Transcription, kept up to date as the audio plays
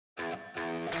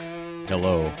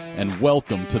Hello, and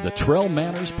welcome to the Trail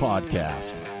Manners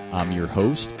Podcast. I'm your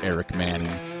host, Eric Manning,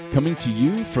 coming to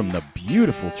you from the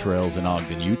beautiful trails in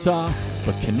Ogden, Utah,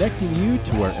 but connecting you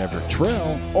to wherever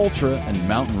trail, ultra, and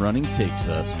mountain running takes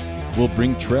us. We'll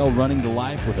bring trail running to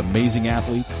life with amazing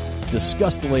athletes,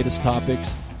 discuss the latest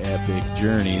topics, epic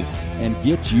journeys, and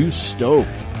get you stoked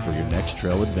for your next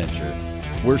trail adventure.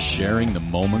 We're sharing the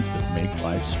moments that make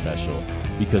life special,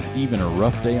 because even a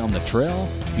rough day on the trail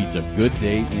beats a good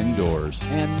day indoors,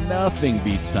 and nothing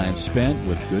beats time spent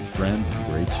with good friends and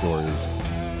great stories.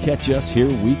 Catch us here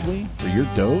weekly for your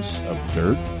dose of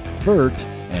dirt, vert,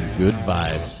 and good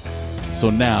vibes. So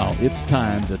now it's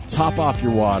time to top off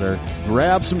your water,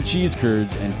 grab some cheese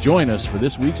curds, and join us for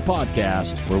this week's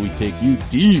podcast, where we take you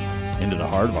deep into the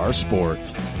heart of our sport.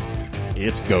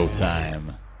 It's go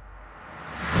time.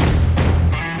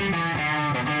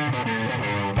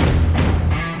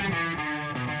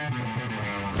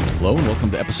 Hello and welcome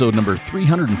to episode number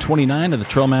 329 of the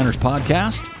Trail Manners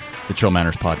Podcast. The Trail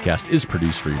Manners Podcast is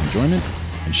produced for your enjoyment,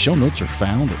 and show notes are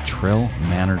found at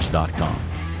trailmanners.com.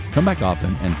 Come back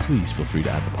often, and please feel free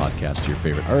to add the podcast to your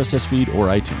favorite RSS feed or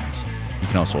iTunes. You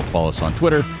can also follow us on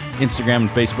Twitter, Instagram, and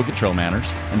Facebook at Trail Manners.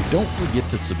 And don't forget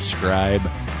to subscribe,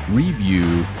 review,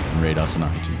 and rate us on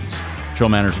iTunes. Trail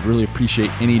Manners would really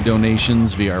appreciate any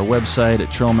donations via our website at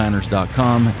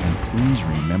trailmanners.com. And please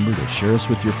remember to share us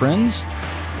with your friends.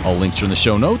 All links are in the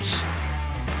show notes.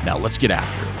 Now let's get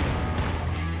after it.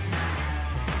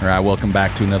 All right, welcome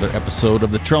back to another episode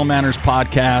of the Trail Manners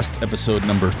Podcast, episode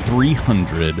number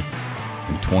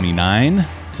 329.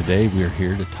 Today we are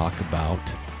here to talk about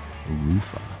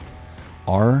RUFA.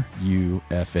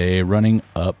 RUFA, running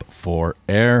up for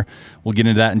air. We'll get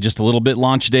into that in just a little bit.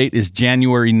 Launch date is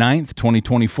January 9th,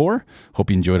 2024. Hope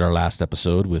you enjoyed our last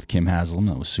episode with Kim Haslam.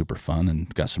 That was super fun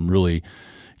and got some really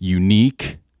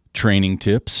unique training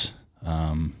tips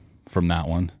from that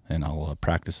one, and I'll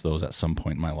practice those at some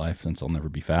point in my life since I'll never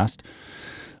be fast.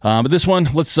 But this one,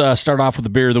 let's start off with the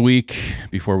beer of the week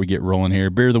before we get rolling here.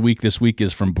 Beer of the week this week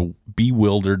is from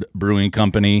Bewildered Brewing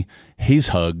Company, Haze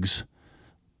Hugs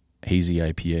Hazy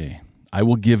IPA. I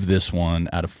will give this one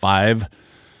out of 5.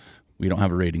 We don't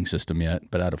have a rating system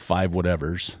yet, but out of 5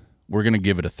 whatevers, we're going to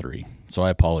give it a 3. So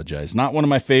I apologize. Not one of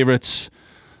my favorites.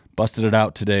 Busted it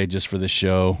out today just for this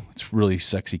show. It's really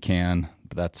sexy can,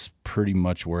 but that's pretty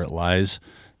much where it lies.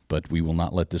 But we will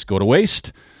not let this go to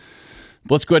waste.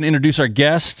 But let's go ahead and introduce our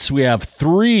guests. We have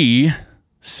 3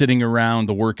 sitting around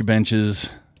the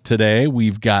workbenches today.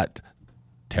 We've got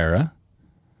Tara,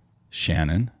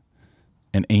 Shannon,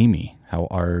 and Amy. How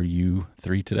are you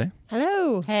 3 today?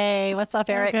 Hello. Hey, what's up,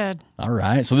 Eric? Good. All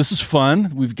right. So this is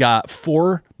fun. We've got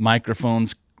 4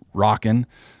 microphones rocking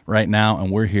right now,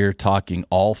 and we're here talking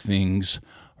all things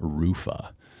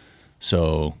RUFA.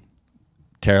 So,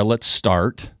 Tara, let's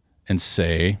start and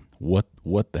say what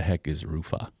the heck is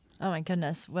RUFA? Oh my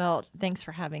goodness. Well, thanks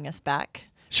for having us back.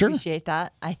 Sure. Appreciate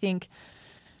that. I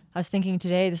was thinking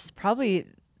today, this is probably,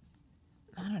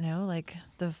 I don't know, like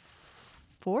the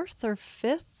 4th or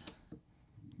 5th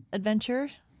adventure.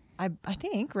 I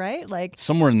think, right? Like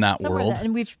somewhere in that world.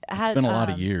 And we've had it's been a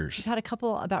lot of years. We've had a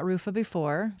couple about RUFA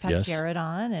before. We've had Jared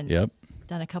on and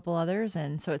done a couple others,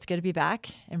 and so it's good to be back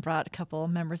and brought a couple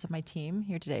members of my team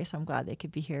here today. So I'm glad they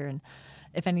could be here, and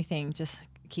if anything, just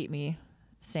keep me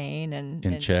sane and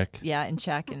in check. Yeah, in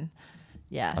check, and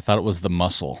yeah. I thought it was the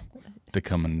muscle to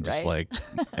come and just like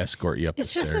escort you up the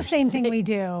stairs. It's just the same thing we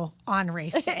do on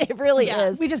race day. It really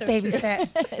is. We just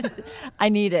babysit. I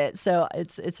need it, so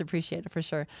it's appreciated for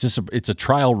sure. It's a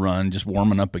trial run, just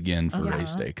warming up again for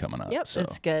race day coming up. Yep, so.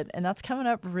 it's good, and that's coming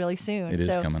up really soon. It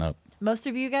is coming up. Most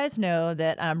of you guys know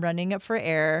that Running Up for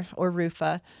Air, or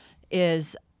RUFA,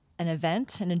 is an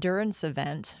endurance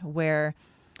event where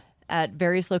at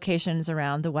various locations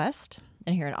around the West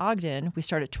and here in Ogden, we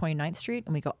start at 29th Street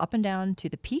and we go up and down to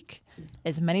the peak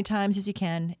as many times as you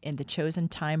can in the chosen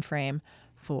time frame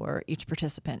for each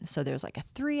participant. So there's like a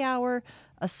 3-hour,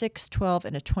 a 6, 12,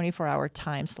 and a 24-hour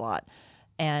time slot.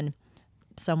 And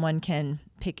someone can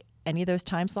pick any of those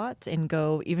time slots and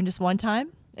go even just one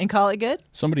time and call it good.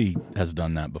 Somebody has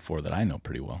done that before that I know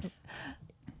pretty well.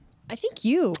 I think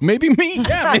you. Maybe me.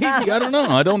 Yeah, maybe. I don't know.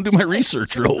 I don't do my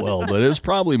research real well, but it's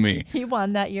probably me. He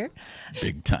won that year.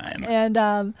 Big time.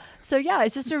 And so, yeah,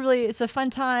 it's just it's a fun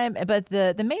time. But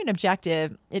the main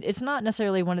objective, it's not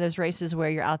necessarily one of those races where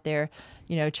you're out there,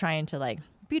 trying to like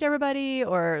beat everybody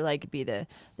or like be the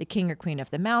king or queen of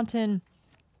the mountain.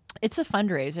 It's a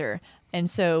fundraiser. And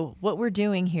so what we're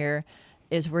doing here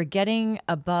is we're getting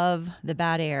above the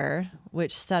bad air,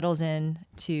 which settles in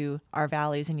to our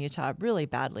valleys in Utah really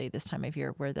badly this time of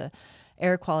year, where the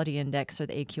air quality index, or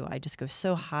the AQI, just goes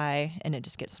so high, and it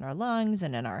just gets in our lungs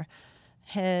and in our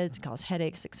heads, cause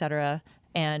headaches, etc.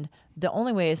 And the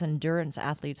only way as endurance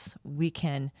athletes we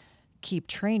can keep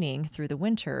training through the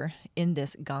winter in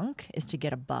this gunk is to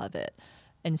get above it.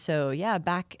 And so, yeah,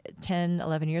 back 10,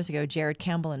 11 years ago, Jared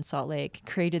Campbell in Salt Lake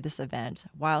created this event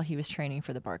while he was training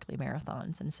for the Barkley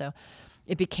Marathons. And so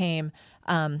it became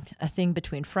a thing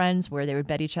between friends where they would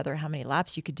bet each other how many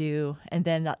laps you could do. And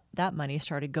then that money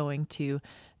started going to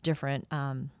different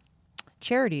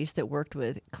charities that worked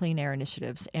with clean air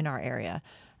initiatives in our area.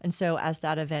 And so as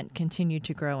that event continued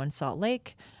to grow in Salt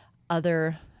Lake,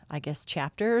 other, I guess,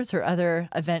 chapters or other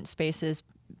event spaces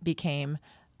became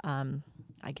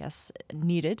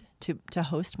needed to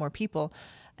host more people.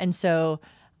 And so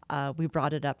we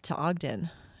brought it up to Ogden.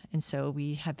 And so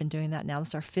we have been doing that now. This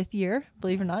is our 5th year.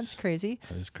 Believe it or not, it's crazy.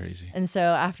 That is crazy. And so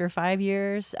after 5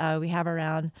 years, we have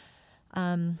around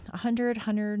 100,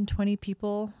 120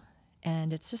 people.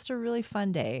 And it's just a really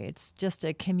fun day. It's just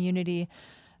a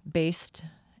community-based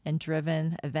and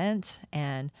driven event.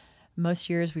 And most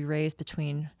years we raise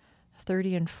between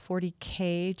 30 and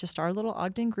 40K, just our little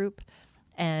Ogden group.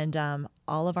 And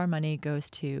all of our money goes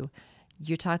to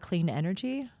Utah Clean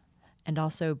Energy and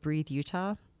also Breathe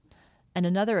Utah. And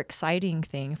another exciting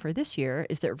thing for this year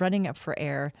is that Running Up for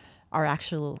Air, our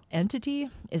actual entity,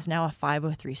 is now a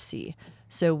 503c.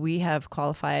 So we have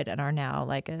qualified and are now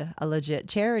like a legit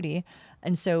charity.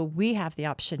 And so we have the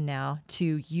option now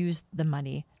to use the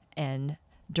money and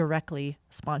directly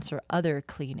sponsor other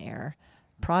clean air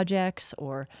projects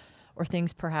or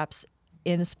things perhaps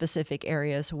in specific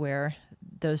areas where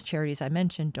those charities I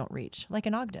mentioned don't reach, like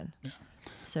in Ogden. Yeah.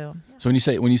 So when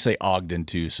you say Ogden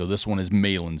too, so this one is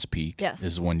Malin's Peak. Yes.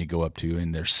 Is the one you go up to,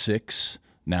 and there's 6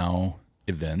 now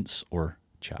events or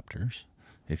chapters,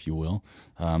 if you will.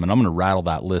 And I'm going to rattle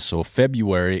that list. So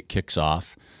February it kicks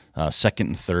off, 2nd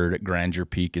and 3rd at Grandeur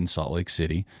Peak in Salt Lake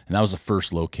City, and that was the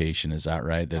first location. Is that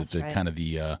right? That's right. Kind of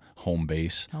the home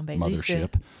base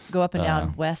mothership. Go up and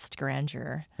down West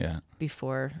Grandeur. Yeah.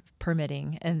 Before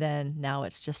permitting, and then now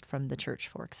it's just from the Church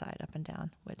Fork side up and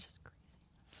down, which is crazy.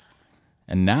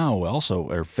 And now also,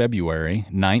 or February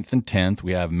 9th and 10th,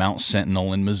 we have Mount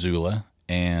Sentinel in Missoula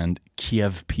and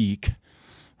Kiev Peak,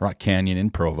 Rock Canyon in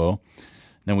Provo.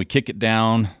 Then we kick it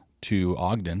down to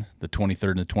Ogden, the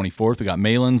 23rd and the 24th. We got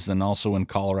Malin's, then also in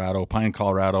Colorado, Pine,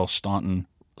 Colorado, Staunton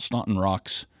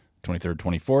Rocks, 23rd,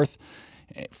 24th.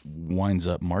 It winds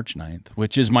up March 9th,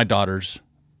 which is my daughter's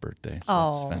birthday.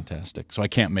 So that's fantastic. So I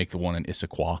can't make the one in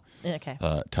Issaquah,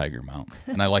 Tiger Mountain.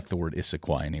 And I like the word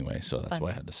Issaquah anyway, so that's why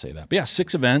I had to say that. But yeah,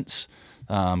 6 events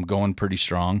going pretty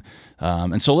strong.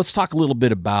 And so let's talk a little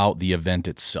bit about the event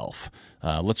itself.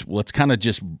 Let's kind of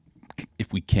just,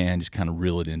 if we can, just kind of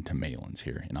reel it into Malin's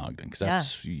here in Ogden, because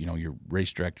that's, your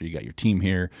race director, you got your team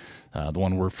here, the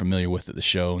one we're familiar with at the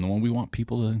show, and the one we want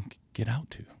people to get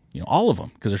out to. All of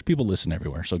them, because there's people listening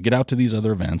everywhere. So get out to these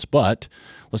other events. But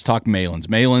let's talk Malin's.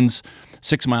 Malin's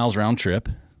 6 miles round trip,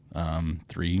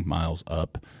 3 miles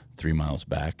up, 3 miles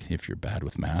back. If you're bad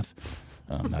with math,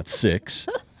 that's 6.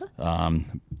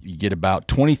 You get about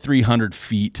 2,300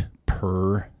 feet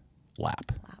per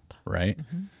lap. Right?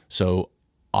 Mm-hmm. So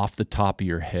off the top of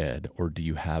your head, or do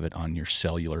you have it on your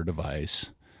cellular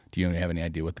device? Do you have any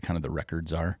idea what the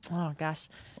records are? Oh, gosh.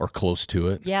 Or close to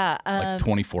it? Yeah. Like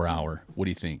 24-hour. What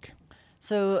do you think?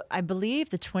 So I believe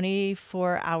the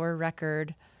 24-hour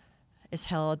record is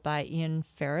held by Ian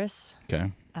Ferris.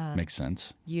 Okay. Makes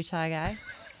sense. Utah guy.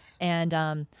 And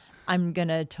I'm going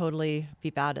to totally be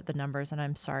bad at the numbers, and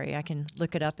I'm sorry. I can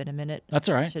look it up in a minute. That's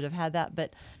all right. I should have had that.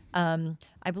 But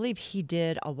I believe he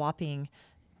did a whopping,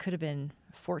 could have been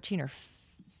 14 or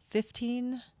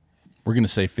 15. We're going to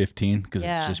say 15 because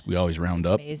it's just, we always round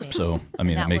up. Amazing. So, I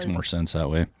mean, it makes more sense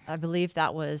that way. I believe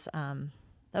that was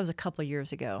a couple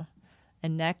years ago.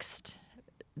 And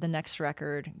the next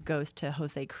record goes to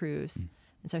Jose Cruz.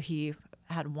 And so he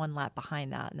had 1 lap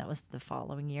behind that, and that was the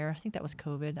following year. I think that was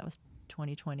COVID. That was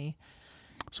 2020.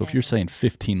 So if you're saying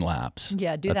 15 laps, do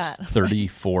that's that.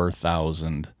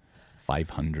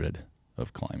 34,500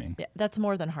 of climbing. Yeah, that's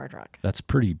more than Hard Rock. That's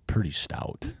pretty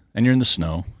stout. And you're in the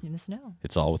snow. In the snow.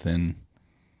 It's all within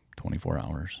 24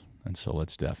 hours. And so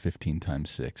let's do that 15 times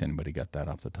 6. Anybody got that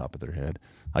off the top of their head?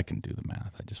 I can do the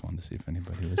math. I just wanted to see if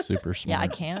anybody was super smart. Yeah, I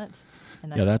can't.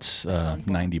 And that's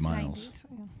 90 miles.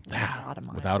 90s. A lot of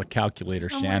miles. Without a calculator,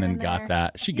 Somewhere Shannon in got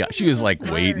there. that. She was like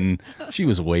waiting. She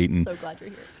was waiting. So glad you're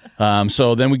here.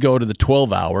 So then we go to the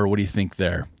 12-hour. What do you think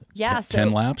there? Yeah,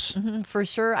 10 laps? For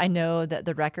sure. I know that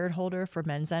the record holder for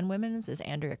men's and women's is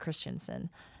Andrea Christensen.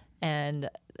 And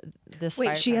this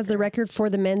Wait, she has the record for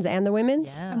the men's and the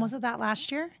women's? Yeah. And was it that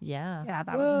last year? Yeah. Yeah,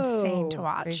 that was insane to Whoa.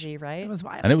 watch. Crazy, right? It was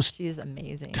wild. And it was She's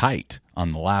amazing. tight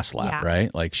on the last lap, Yeah.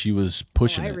 right? Like she was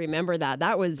pushing I it. remember that.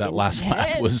 That was That last lap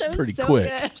intense. was That pretty so quick.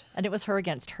 good. And it was her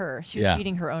against her. She was Yeah.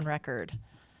 beating her own record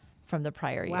from the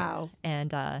prior year. Wow.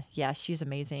 And yeah, she's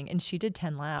amazing. And she did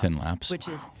 10 laps. 10 laps. Which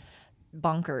is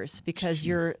bonkers because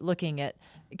you're looking at,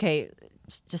 okay,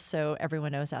 just so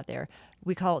everyone knows out there,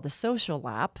 we call it the social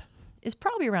lap, is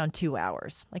probably around 2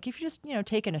 hours. Like if you're just,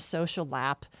 taking a social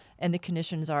lap and the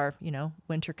conditions are,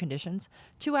 winter conditions,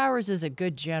 2 hours is a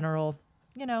good general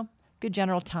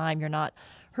time. You're not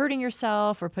hurting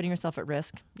yourself or putting yourself at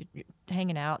risk. You're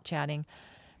hanging out, chatting.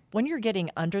 When you're getting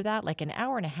under that, like an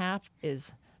hour and a half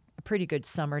is a pretty good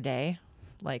summer day,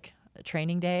 like a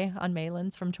training day on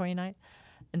Malin's from 29th.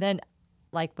 And then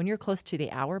like when you're close to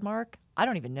the hour mark, I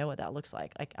don't even know what that looks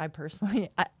like. Like I personally,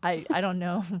 I don't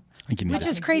know. I can do Which that.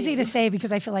 is crazy to say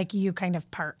because I feel like you kind of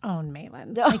own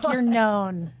Malin's. Like you're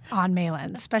known on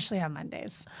Malin's, especially on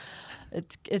Mondays.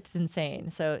 It's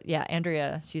insane. So yeah,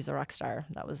 Andrea, she's a rock star.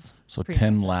 That was So pretty 10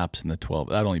 impressive. laps in the 12.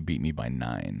 That only beat me by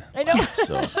 9. I know.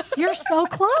 So You're so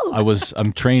close.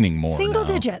 I'm training more Single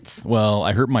now. digits. Well,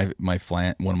 I hurt one of my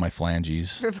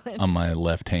phalanges Your phalange. on my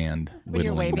left hand When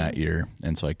you're whittling that waving. year,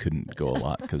 and so I couldn't go a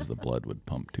lot because the blood would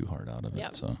pump too hard out of it.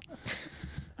 Yep. So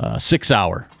 6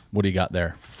 hour. What do you got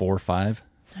there? 4 or 5?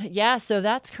 Yeah, so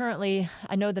that's currently,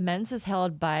 I know the men's is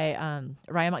held by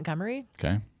Ryan Montgomery.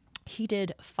 Okay. He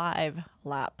did 5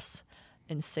 laps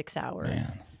in 6 hours.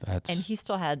 Man, that's And he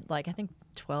still had like, I think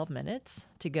 12 minutes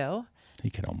to go. he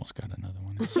could almost got another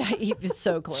one. Yeah, he was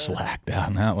so close. Slacked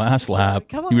out that last lap.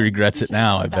 Come He on, regrets you it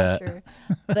now, I should've bet. faster.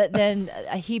 But then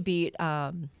he beat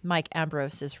Mike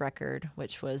Ambrose's record,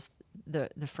 which was the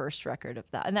first record of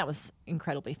that. And that was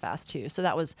incredibly fast too. So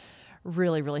that was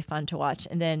really, really fun to watch.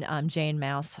 And then Jane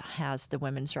Mouse has the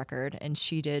women's record, and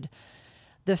she did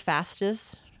the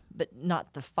fastest, but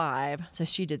not the 5. So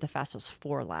she did the fastest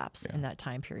 4 laps in that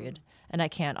time period. And I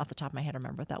can't off the top of my head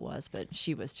remember what that was, but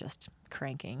she was just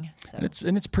cranking. So.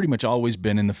 And it's pretty much always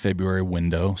been in the February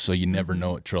window, so you never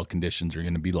know what trail conditions are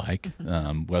going to be like,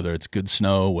 whether it's good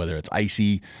snow, whether it's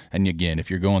icy. And again, if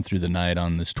you're going through the night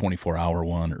on this 24-hour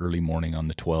one, early morning on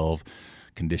the 12,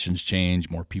 conditions change.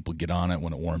 More people get on it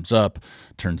when it warms up,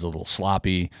 turns a little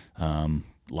sloppy.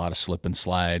 A lot of slip and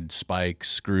slide, spikes,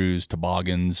 screws,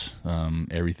 toboggans,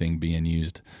 everything being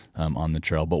used on the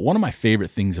trail. But one of my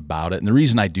favorite things about it, and the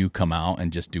reason I do come out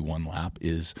and just do 1 lap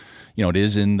is, it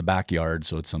is in the backyard,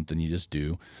 so it's something you just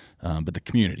do. But the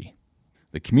community.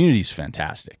 The community's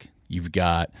fantastic. You've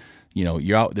got,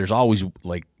 you're out, there's always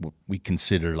like what we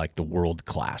consider like the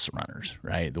world-class runners,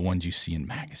 right? The ones you see in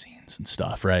magazines and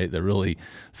stuff, right? The really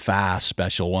fast,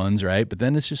 special ones, right? But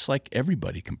then it's just like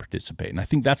everybody can participate. And I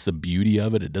think that's the beauty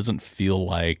of it. It doesn't feel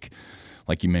like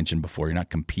you mentioned before, you're not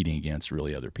competing against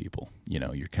really other people.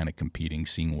 You're kind of competing,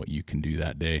 seeing what you can do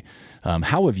that day.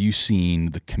 How have you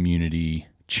seen the community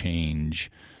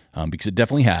change? Because it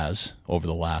definitely has over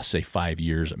the last, say, 5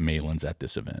 years at Malin's at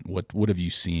this event. What have you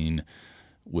seen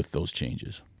with those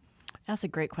changes? That's a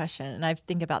great question, and I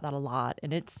think about that a lot.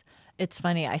 And it's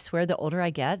funny. I swear, the older I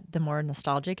get, the more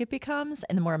nostalgic it becomes,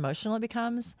 and the more emotional it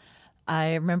becomes.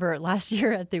 I remember last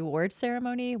year at the award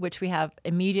ceremony, which we have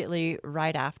immediately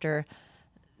right after,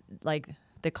 like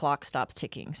the clock stops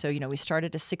ticking. So we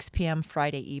started at 6 p.m.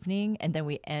 Friday evening, and then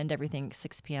we end everything at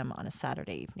 6 p.m. on a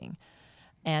Saturday evening.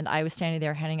 And I was standing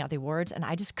there handing out the awards, and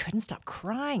I just couldn't stop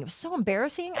crying. It was so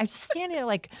embarrassing. I was just standing there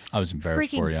like I was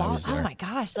embarrassed freaking for you. I ball- was there. Oh my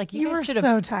gosh! Like You guys were should have.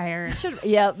 so tired.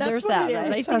 Yeah, That's there's what that. it is.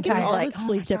 Right? I So think it's tired. all Like, the oh my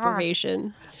sleep gosh.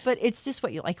 deprivation. But it's just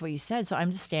what you said. So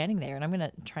I'm just standing there, and I'm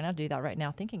gonna try not to do that right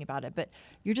now, thinking about it. But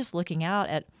you're just looking out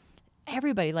at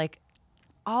everybody, like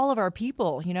all of our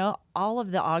people, all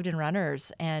of the Ogden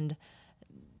runners, and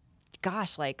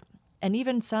gosh, and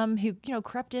even some who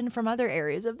crept in from other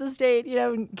areas of the state,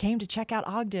 and came to check out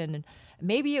Ogden. And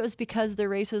maybe it was because their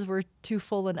races were too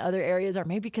full in other areas, or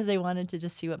maybe because they wanted to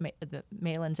just see what the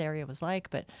Malin's area was like.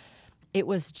 But it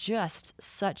was just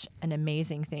such an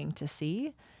amazing thing to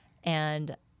see.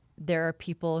 And there are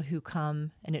people who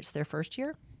come and it's their first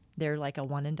year. They're like a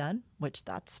one and done, which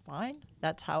that's fine.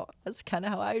 That's kind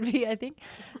of how I would be, I think.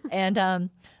 And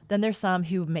then there's some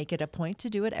who make it a point to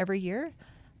do it every year.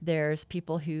 There's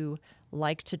people who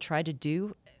like to try to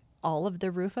do all of the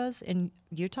RUFAs in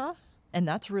Utah, and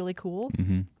that's really cool.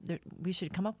 We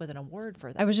should come up with an award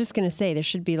for that. I was just going to say there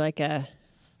should be like an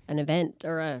event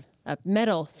or a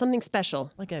medal, something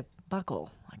special, Like a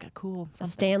buckle, like a cool a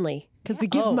something. Stanley, because we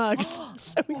give mugs.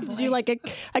 So we could do like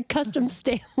a custom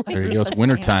Stanley. There you go. It's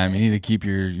wintertime. You need to keep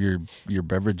your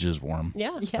beverages warm.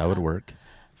 Yeah. That would work.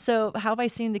 So how have I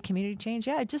seen the community change?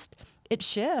 Yeah, it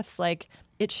shifts. Like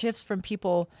it shifts from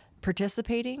people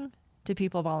participating to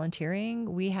people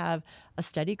volunteering. We have a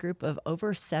steady group of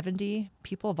over 70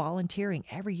 people volunteering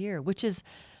every year, which is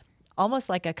almost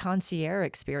like a concierge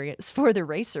experience for the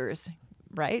racers,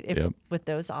 right? With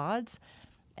those odds.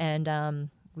 And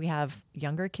we have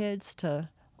younger kids to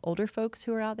older folks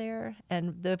who are out there.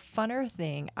 And the funner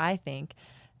thing, I think,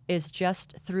 is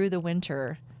just through the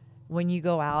winter when you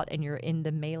go out and you're in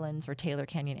the Maylands or Taylor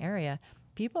Canyon area,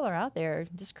 people are out there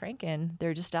just cranking.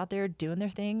 They're just out there doing their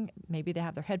thing. Maybe they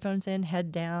have their headphones in,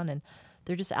 head down, and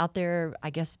they're just out there, I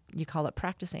guess you call it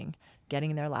practicing,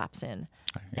 getting their laps in.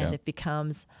 Yeah. And it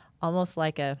becomes almost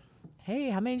like a, hey,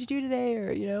 how many did you do today?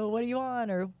 Or, what do you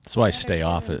want? Or That's why I stay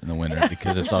off it in the winter,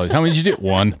 because it's always, how many did you do?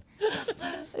 One.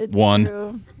 it's One.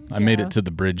 true. I made it to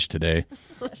the bridge today.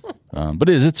 But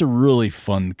it's a really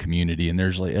fun community. And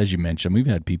there's, like, as you mentioned, we've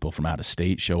had people from out of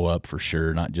state show up for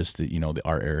sure, not just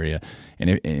our area.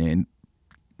 And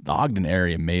the Ogden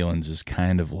area, Maylands, is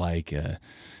kind of like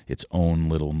its own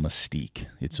little mystique,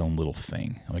 its own little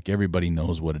thing. Like everybody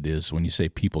knows what it is. When you say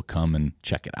people come and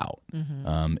check it out,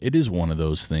 it is one of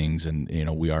those things. And,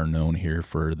 we are known here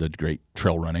for the great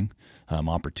trail running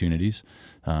opportunities.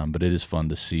 But it is fun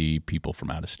to see people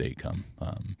from out of state come.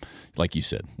 Like you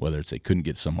said, whether it's they couldn't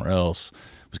get somewhere else,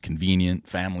 it was convenient,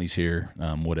 families here,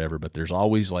 whatever. But there's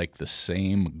always like the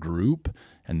same group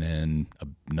and then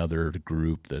another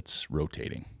group that's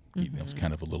rotating. It's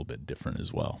kind of a little bit different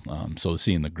as well. So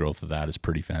seeing the growth of that is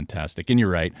pretty fantastic. And you're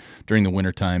right, during the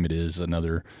wintertime, it is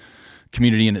another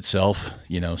community in itself,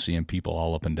 seeing people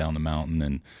all up and down the mountain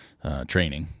and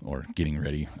training or getting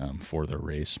ready for their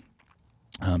race.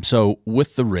 So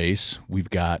with the race, we've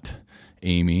got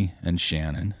Amy and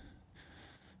Shannon.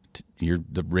 You're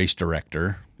the race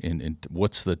director. And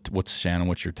what's Shannon?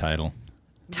 What's your title?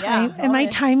 Am I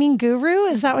timing guru?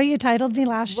 Is that what you titled me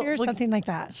last year? Well, Something like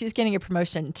that. She's getting a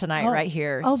promotion tonight right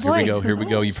here. Oh, boy. Here we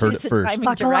go. You've heard it She's the first. timing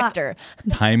Buckle up. director.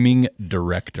 Timing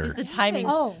director. She's the timing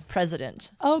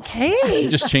president. Okay. You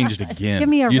just changed it again. Give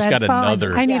me a you just red got phone.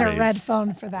 another I need raise. a red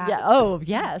phone for that. Yeah. Oh,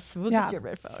 yes. We'll Yeah. get your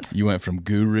red phone. You went from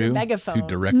guru to megaphone.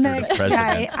 director to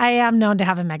president. Yeah, I am known to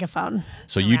have a megaphone.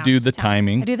 So you do the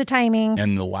timing I do the timing.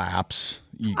 and the laps.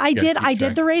 I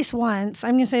did the race once.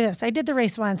 I'm going to say this. I did the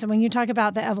race once. And when you talk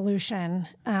about the evolution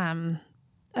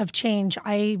of change,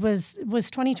 was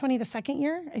 2020 the second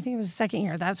year? I think it was the second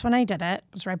year. That's when I did it.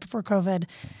 It was right before COVID.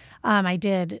 I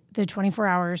did the 24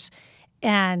 hours.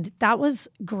 And that was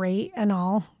great and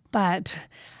all. But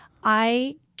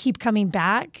I keep coming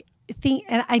back.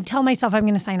 And I tell myself I'm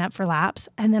going to sign up for laps,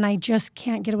 and then I just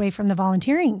can't get away from the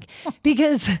volunteering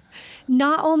because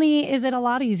not only is it a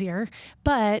lot easier,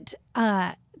 but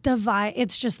the vibe,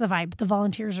 it's just the vibe. The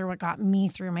volunteers are what got me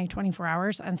through my 24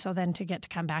 hours. And so then to get to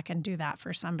come back and do that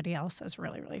for somebody else is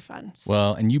really, really fun. So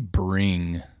Well, and you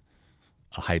bring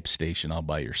a hype station all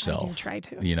by yourself. I do try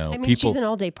to. People. she's an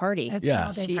all-day party. It's Yeah. an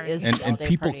all-day She party. is And an all-day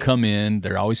people party. come in.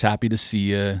 They're always happy to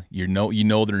see you. You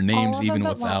know their names All of even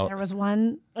them but one. without.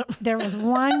 There was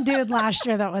one dude last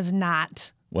year that was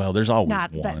not. Well, there's always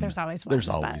Not, one. but there's always one. There's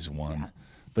but, always one. yeah.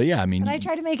 But yeah, I mean, But I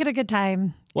try to make it a good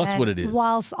time. Well, that's and what it is.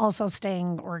 Whilst also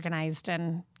staying organized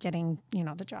and getting,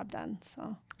 the job done.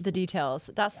 So The details.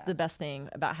 That's the best thing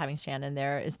about having Shannon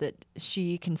there is that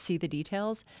she can see the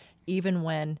details even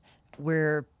when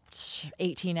we're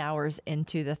 18 hours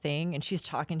into the thing and she's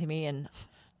talking to me and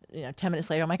 10 minutes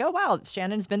later I'm like, oh wow,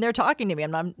 Shannon's been there talking to me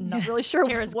and I'm not really sure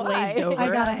Tara's why. glazed over. I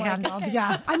got it handled.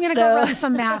 Yeah. I'm going to go run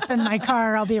some math in my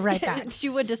car. I'll be right back. She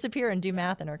would disappear and do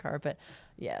math in her car, but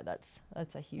yeah, that's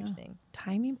a huge thing.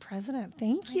 Timing president.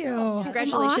 Thank you.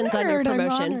 Congratulations on your I'm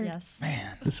promotion. honored. Yes.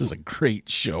 this is a great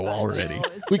show already.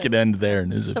 it's We could end there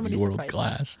and this would be somebody world surprised me.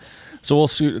 class. So we'll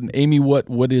see. Amy,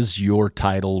 what is your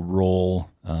title role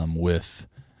with?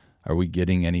 Are we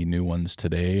getting any new ones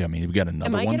today? I mean, we got another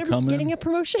Am I one coming. getting a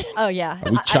promotion? Oh yeah.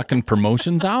 Are we chucking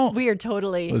promotions out? We are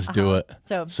totally. Let's do it.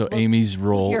 So we'll Amy's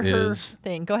role hear her is.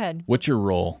 thing. Go ahead. What's your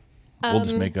role? We'll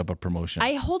just make up a promotion.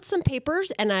 I hold some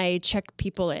papers and I check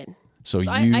people in. So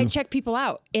So you I check people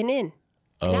out and in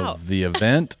and out. of the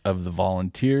event of the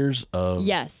volunteers of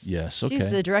Yes. yes okay.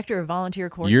 She's the director of volunteer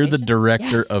coordination. You're the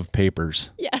director Yes. of papers.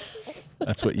 Yes.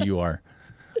 That's what you are.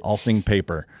 All thing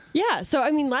paper. Yeah. So,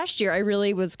 last year I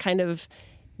really was kind of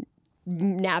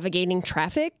navigating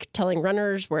traffic, telling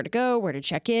runners where to go, where to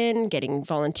check in, getting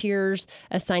volunteers,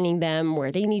 assigning them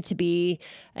where they need to be,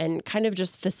 and kind of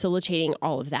just facilitating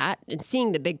all of that and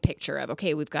seeing the big picture of,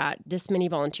 okay, we've got this many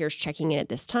volunteers checking in at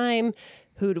this time.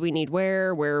 Who do we need where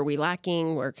are we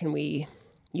lacking? Where can we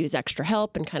use extra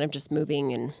help? And kind of just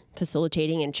moving and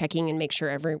facilitating and checking and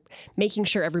making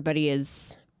sure everybody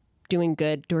is doing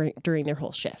good during their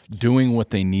whole shift. Doing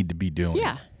what they need to be doing.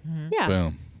 Yeah. Yeah.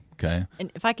 Boom. Okay.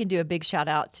 And if I can do a big shout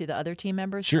out to the other team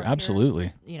members. Sure, down here,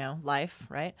 absolutely. just, life,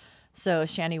 right? So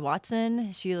Shani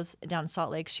Watson, she lives down in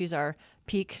Salt Lake. She's our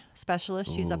peak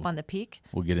specialist. She's up on the peak.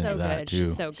 We'll get into So that good. too.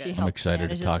 She's so good. She I'm helps excited to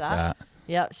manages talk that.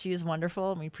 Yep, she's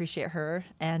wonderful, and we appreciate her.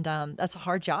 And that's a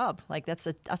hard job. Like that's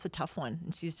a tough one.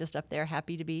 And she's just up there,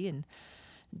 happy to be, and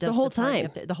does The whole party time.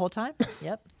 up there, the whole time.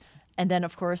 Yep. And then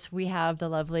of course we have the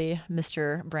lovely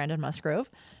Mr. Brandon Musgrove,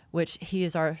 which he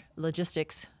is our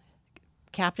logistics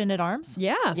captain at arms.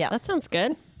 Yeah. That sounds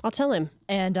good. I'll tell him.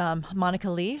 And Monica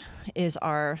Lee is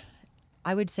our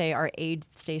aid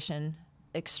station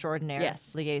extraordinaire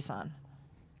Yes. liaison.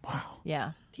 Wow.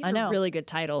 Yeah, These I know. are really good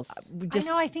titles. We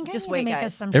I think I just need wait, to make guys.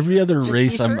 us some. Every other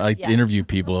race t-shirt? I Yeah. interview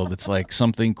people that's like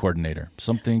something coordinator,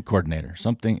 something.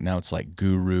 Now it's like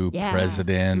guru, Yeah.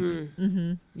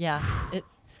 president. Yeah.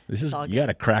 This is all you got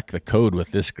to crack the code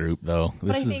with this group though.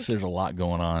 I think- There's a lot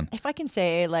going on. If I can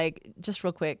say, like, just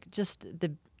real quick, just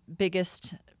the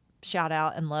biggest shout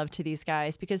out and love to these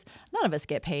guys, because none of us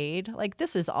get paid. Like,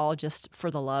 this is all just for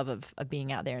the love of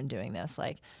being out there and doing this.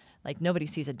 Like nobody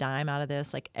sees a dime out of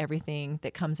this. Like, everything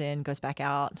that comes in goes back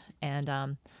out. And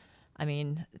I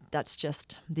mean, that's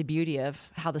just the beauty of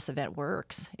how this event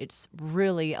works. It's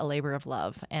really a labor of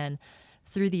love. And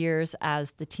through the years,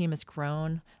 as the team has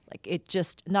grown, like, it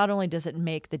just, not only does it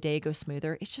make the day go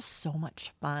smoother, it's just so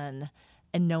much fun.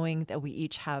 And knowing that we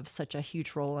each have such a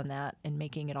huge role in that and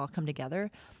making it all come together,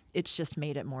 it's just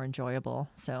made it more enjoyable.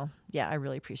 So yeah, I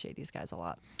really appreciate these guys a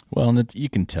lot. Well, and you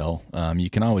can tell. You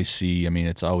can always see. I mean,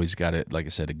 it's always got it. Like I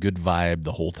said, a good vibe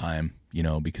the whole time.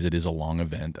 Because it is a long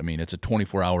event. I mean, it's a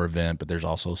 24-hour event, but there's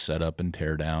also setup and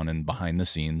tear down and behind the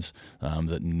scenes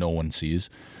that no one sees.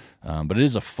 But it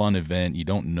is a fun event. You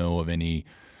don't know of any.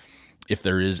 If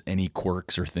there is any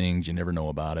quirks or things, you never know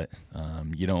about it.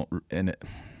 You don't,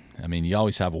 you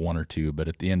always have one or two, but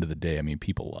at the end of the day, I mean,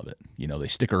 people love it. They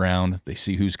stick around, they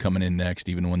see who's coming in next,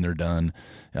 even when they're done.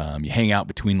 You hang out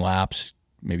between laps.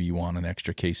 Maybe you want an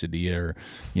extra quesadilla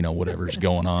or, whatever's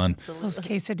going on. Those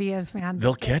quesadillas, man.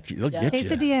 They'll catch you. They'll get you.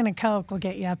 Quesadilla and a Coke will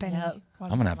get you up in. I'm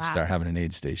going to have to start having an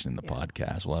aid station in the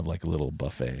podcast. We'll have like a little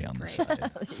buffet on the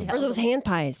side. Or those hand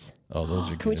pies. Oh, those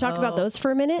are good. Can we talk about those for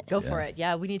a minute? Go for it.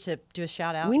 Yeah, we need to do a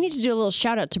shout out. We need to do a little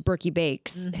shout out to Berkey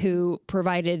Bakes, who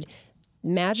provided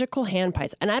magical hand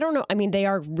pies. And I don't know, I mean, they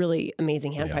are really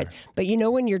amazing hand pies. But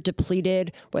when you're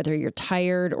depleted, whether you're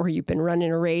tired or you've been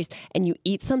running a race and you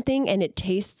eat something and it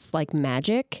tastes like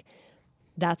magic,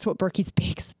 that's what Berkey's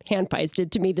Bakes hand pies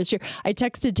did to me this year. I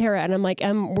texted Tara and I'm like,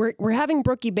 we're having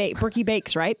Berkey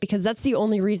Bakes, right? Because that's the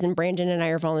only reason Brandon and I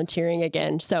are volunteering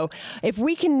again. So if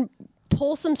we can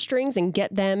pull some strings and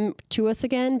get them to us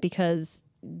again, because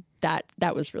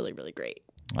that was really, really great.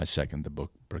 I second the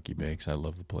book, Brookie Bakes. I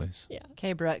love the place. Yeah.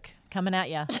 Okay, Brooke, coming at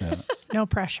you. No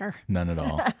pressure. None at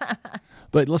all.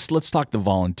 But let's talk the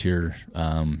volunteer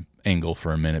angle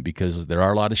for a minute, because there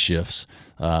are a lot of shifts.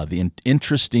 The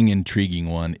interesting, intriguing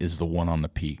one is the one on the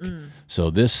peak. So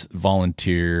this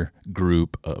volunteer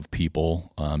group of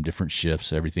people, different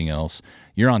shifts, everything else,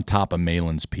 you're on top of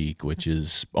Malin's Peak, which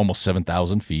is almost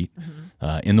 7,000 feet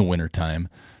in the wintertime.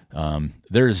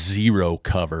 There's zero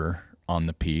cover on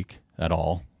the peak at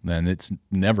all, and it's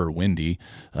never windy.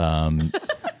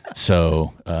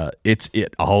 So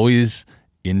it always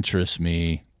interests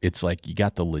me. It's like you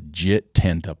got the legit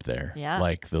tent up there,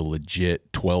 like the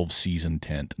legit 12-season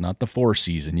tent, not the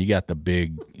 4-season. You got the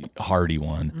big hardy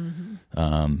one,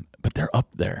 but they're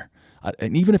up there.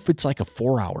 And even if it's like a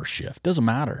 4-hour shift, doesn't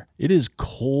matter. It is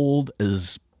cold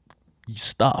as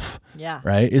stuff. Yeah.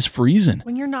 Right? It's freezing.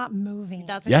 When you're not moving.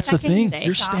 That's the thing.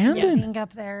 You're standing. Being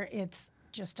up there, it's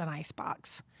just an ice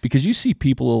box. Because you see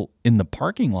people in the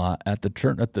parking lot at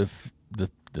the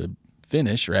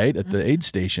finish, right? At the aid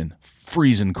station,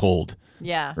 freezing cold.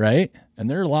 Yeah. Right? And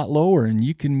they're a lot lower and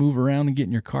you can move around and get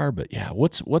in your car. But yeah,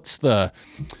 what's that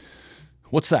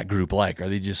group like? Are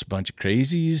they just a bunch of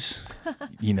crazies?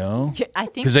 I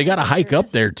think because they got to hike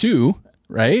up there too,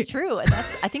 right? It's true. And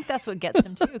I think that's what gets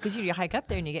them too, because you hike up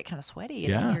there and you get kind of sweaty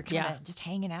and Yeah. you're kind of just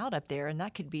hanging out up there, and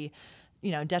that could be,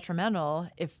 detrimental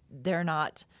if they're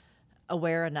not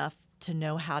aware enough to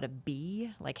know how to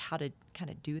be, like how to kind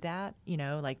of do that,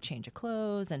 like change of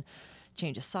clothes and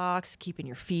change of socks, keeping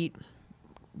your feet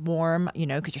warm,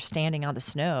 because you're standing on the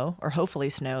snow, or hopefully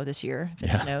snow this year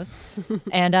if it snows.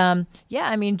 And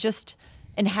just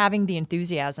having the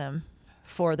enthusiasm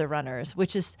for the runners,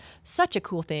 which is such a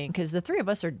cool thing, because the three of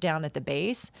us are down at the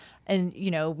base and,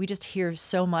 we just hear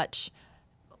so much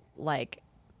like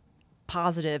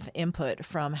positive input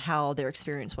from how their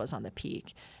experience was on the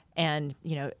peak. And,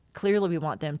 clearly we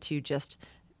want them to just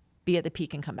be at the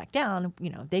peak and come back down.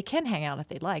 They can hang out if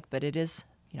they'd like, but it is,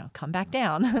 come back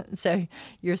down. So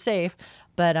you're safe.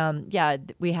 But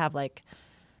we have like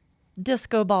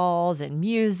disco balls and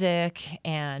music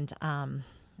and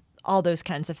all those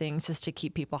kinds of things just to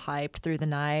keep people hyped through the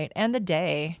night and the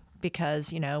day,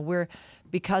 because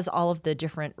because all of the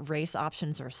different race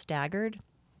options are staggered,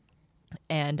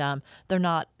 and they're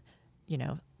not,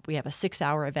 we have a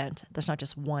 6-hour event. There's not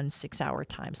just one 6-hour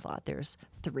time slot. There's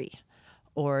 3.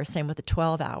 Or same with the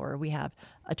 12-hour. We have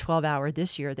a 12-hour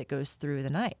this year that goes through the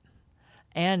night,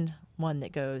 and one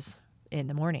that goes in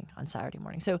the morning on Saturday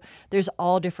morning. So there's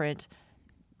all different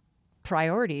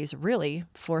priorities really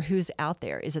for who's out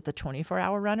there. Is it the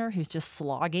 24-hour runner who's just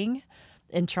slogging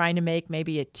and trying to make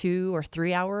maybe a 2 or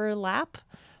 3 hour lap?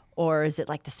 Or is it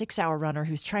like the 6-hour runner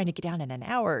who's trying to get down in an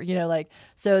hour?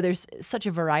 So there's such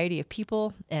a variety of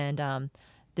people, and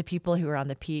the people who are on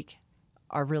the peak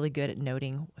are really good at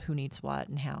noting who needs what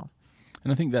and how.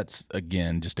 And I think that's,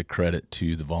 again, just a credit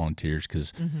to the volunteers,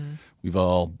 because we've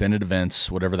all been at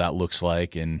events, whatever that looks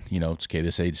like, and, it's okay,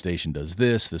 this aid station does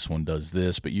this one does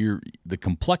this, but the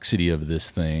complexity of this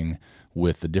thing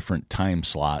with the different time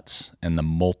slots and the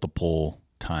multiple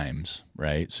times,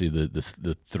 right? So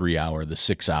the 3-hour, the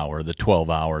 6-hour, the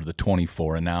 12-hour, the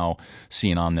 24, and now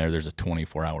seeing on there's a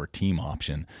 24-hour team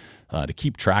option. To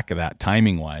keep track of that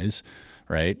timing-wise,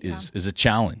 right, is a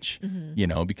challenge,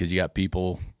 because you got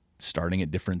people starting at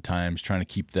different times, trying to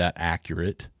keep that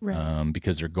accurate, right.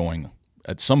 Because they're going,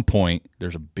 at some point,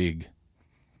 there's a big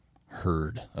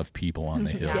herd of people on the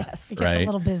hill, yes. It right? gets a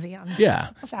little busy on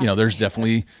Saturday. There's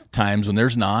definitely times when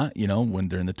there's not, when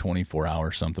they're in the 24-hour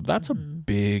or something. But that's a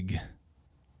big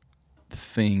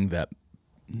thing that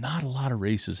not a lot of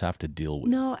races have to deal with.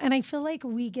 No, and I feel like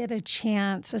we get a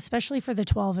chance, especially for the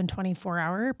 12 and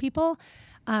 24-hour people,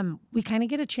 we kind of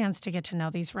get a chance to get to know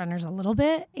these runners a little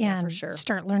bit and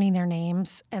start learning their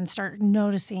names and start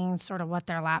noticing sort of what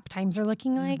their lap times are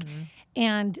looking like.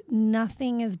 And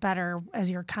nothing is better as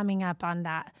you're coming up on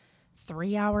that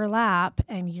 3-hour lap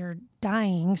and you're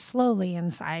dying slowly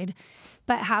inside,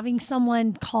 but having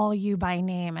someone call you by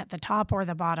name at the top or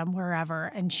the bottom, wherever,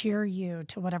 and cheer you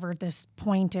to whatever this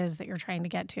point is that you're trying to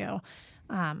get to.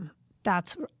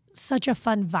 That's such a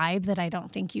fun vibe that I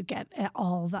don't think you get at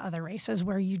all the other races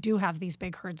where you do have these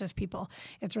big herds of people.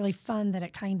 It's really fun that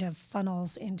it kind of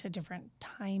funnels into different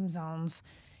time zones,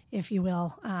 if you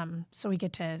will. So we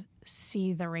get to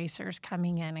see the racers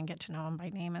coming in and get to know them by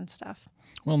name and stuff.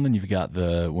 Well, and then you've got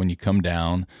when you come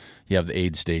down, you have the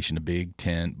aid station, a big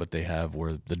tent, but they have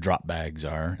where the drop bags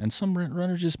are. And some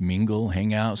runners just mingle,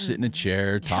 hang out, sit in a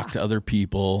chair, talk to other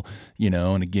people,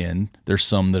 and again, there's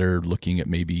some that are looking at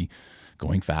maybe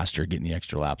going faster, getting the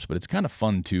extra laps, but it's kind of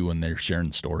fun too when they're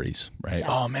sharing stories, right? Yeah.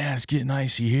 Oh man, it's getting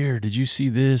icy here. Did you see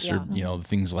this? Yeah. Or,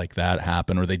 things like that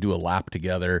happen, or they do a lap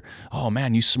together. Oh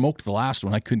man, you smoked the last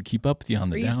one. I couldn't keep up with you on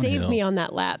the downhill. You saved me on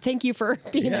that lap. Thank you for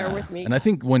being there with me. And I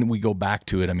think when we go back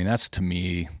to it, that's to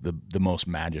me the most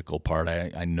magical part.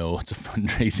 I know it's a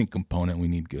fundraising component. We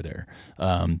need good air.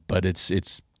 But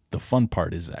it's the fun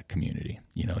part is that community.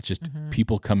 It's just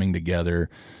people coming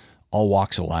together, all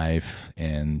walks of life,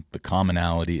 and the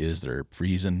commonality is they're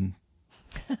freezing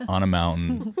on a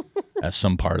mountain at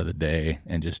some part of the day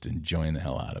and just enjoying the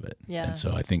hell out of it. Yeah. And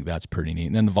so I think that's pretty neat.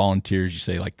 And then the volunteers, you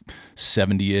say like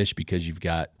 70-ish, because you've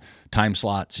got time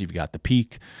slots, you've got the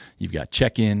peak, you've got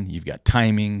check-in, you've got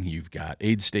timing, you've got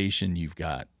aid station, you've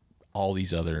got all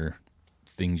these other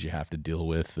things you have to deal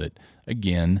with that,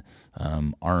 again,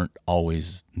 aren't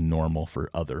always normal for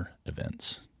other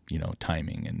events,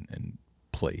 timing and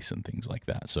place and things like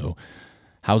that. So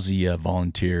how's the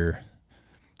volunteer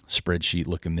spreadsheet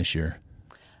looking this year?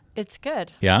 It's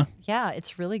good. Yeah? Yeah,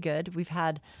 it's really good. We've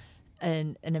had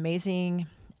an amazing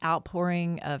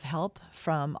outpouring of help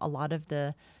from a lot of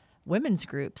the women's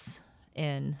groups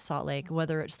in Salt Lake,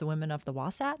 whether it's the Women of the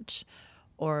Wasatch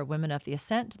or Women of the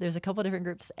Ascent. There's a couple of different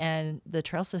groups, and the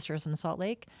Trail Sisters in Salt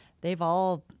Lake, they've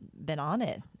all been on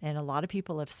it, and a lot of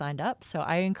people have signed up. So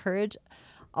I encourage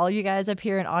all you guys up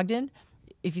here in Ogden,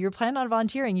 if you're planning on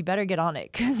volunteering, you better get on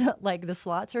it, because like the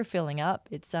slots are filling up.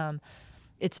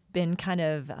 It's been kind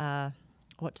of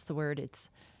what's the word?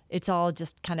 It's all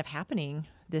just kind of happening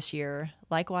this year.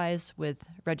 Likewise, with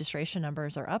registration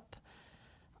numbers are up,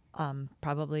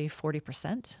 probably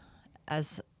 40%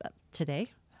 as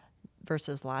today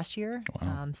versus last year.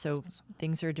 Wow. So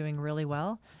things are doing really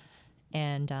well,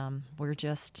 and we're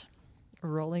just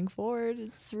rolling forward.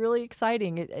 It's really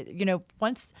exciting.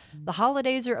 Once the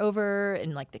holidays are over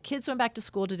and like the kids went back to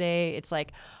school today, it's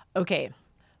like, okay,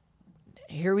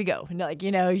 here we go. Like,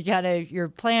 you're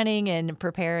planning and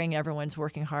preparing. Everyone's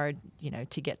working hard,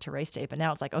 to get to race day. But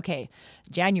now it's like, okay,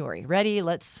 January, ready?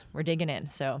 We're digging in.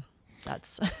 So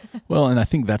that's well, and I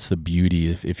think that's the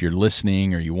beauty. If you're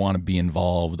listening or you want to be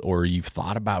involved or you've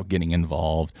thought about getting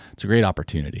involved, it's a great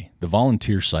opportunity. The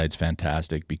volunteer side's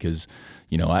fantastic because,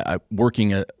 I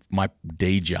working at my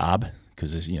day job,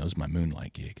 because it's my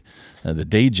moonlight gig. The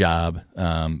day job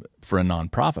for a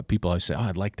nonprofit, people always say, "Oh,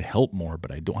 I'd like to help more,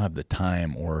 but I don't have the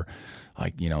time." Or,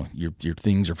 like, your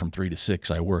things are from 3 to 6.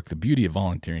 I work. The beauty of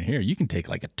volunteering here, you can take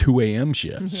like a 2 a.m.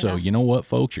 shift. Yeah. So you know what,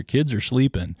 folks, your kids are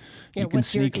sleeping. Yeah, you can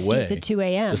sneak away at 2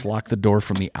 a.m. Just lock the door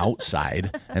from the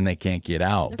outside, and they can't get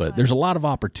out. But there's a lot of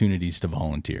opportunities to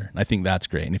volunteer. And I think that's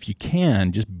great. And if you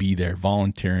can, just be there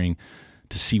volunteering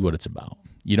to see what it's about.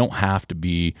 You don't have to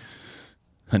be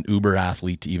an Uber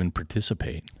athlete to even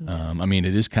participate. It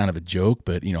is kind of a joke,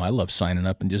 but I love signing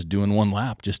up and just doing one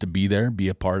lap just to be there, be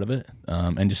a part of it,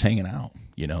 and just hanging out.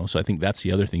 So I think that's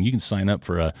the other thing. You can sign up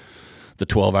for the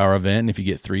 12-hour event, and if you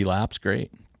get 3 laps,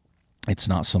 great. It's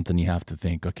not something you have to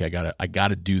think, okay, I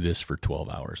gotta do this for 12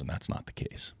 hours, and that's not the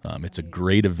case. It's a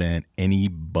great event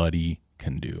anybody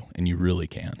can do, and you really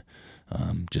can.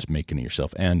 Just making it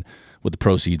yourself, and with the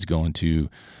proceeds going to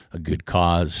a good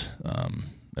cause.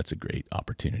 That's a great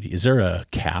opportunity. Is there a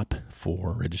cap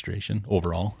for registration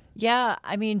overall? Yeah.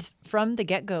 From the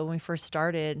get-go, when we first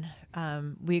started,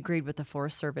 we agreed with the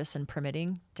Forest Service and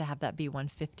permitting to have that be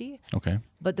 150. Okay.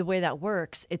 But the way that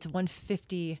works, it's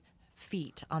 150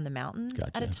 feet on the mountain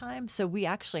at a time. So we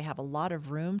actually have a lot of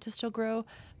room to still grow.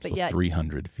 But so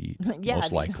 300 feet,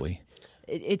 most likely.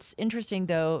 It's interesting,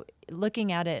 though,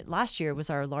 looking at it, last year was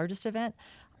our largest event.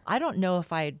 I don't know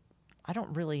if I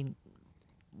don't really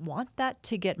want that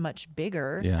to get much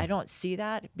bigger. Yeah. I don't see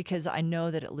that because I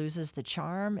know that it loses the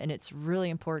charm, and it's really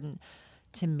important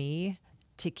to me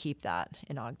to keep that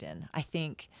in Ogden. I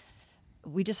think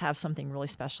we just have something really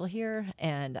special here,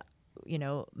 and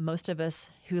most of us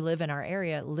who live in our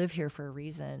area live here for a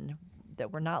reason,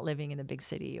 that we're not living in the big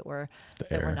city or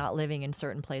that we're not living in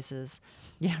certain places.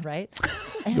 Yeah, right?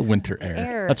 The winter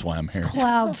air. That's why I'm here.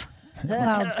 Clouds.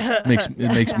 It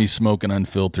makes me smoking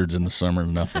unfiltered in the summer.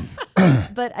 Nothing.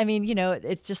 But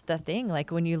it's just the thing.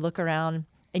 Like when you look around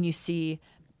and you see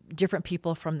different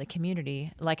people from the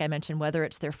community, like I mentioned, whether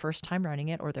it's their first time running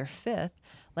it or their 5th,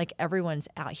 like everyone's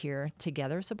out here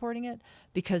together supporting it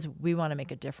because we want to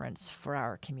make a difference for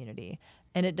our community.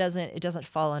 And it doesn't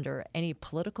fall under any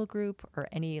political group or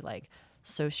any like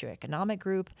socioeconomic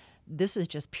group. This is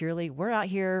just purely, we're out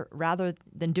here rather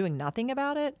than doing nothing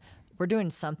about it. We're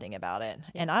doing something about it.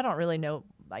 And I don't really know,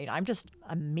 I'm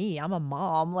a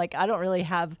mom. Like, I don't really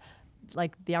have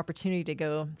like the opportunity to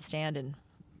go stand and,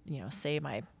 say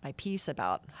my piece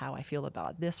about how I feel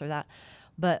about this or that.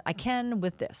 But I can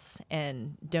with this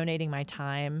and donating my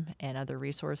time and other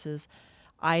resources.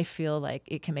 I feel like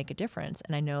it can make a difference.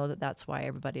 And I know that that's why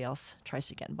everybody else tries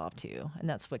to get involved too. And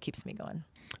that's what keeps me going.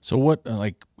 So what,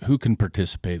 who can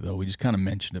participate though? We just kind of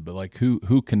mentioned it, but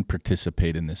who can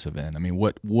participate in this event?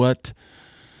 What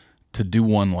to do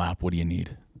one lap, what do you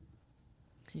need?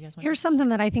 Here's something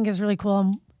that I think is really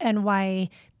cool and why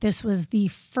this was the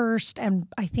first and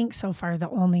I think so far the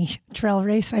only trail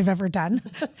race I've ever done.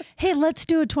 Hey, let's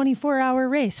do a 24-hour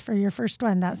race for your first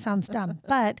one. That sounds dumb.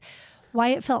 But why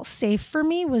it felt safe for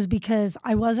me was because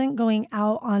I wasn't going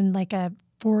out on like a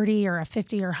 40 or a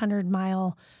 50 or 100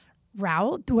 mile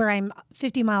route where I'm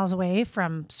 50 miles away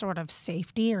from sort of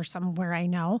safety or somewhere I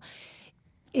know.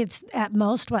 It's at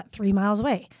most, 3 miles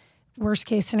away. Worst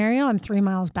case scenario, I'm 3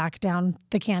 miles back down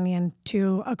the canyon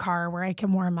to a car where I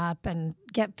can warm up and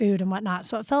get food and whatnot.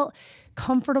 So it felt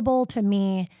comfortable to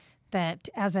me that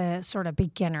as a sort of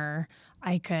beginner,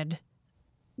 I could,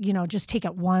 just take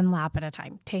it one lap at a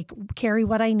time, carry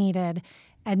what I needed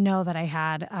and know that I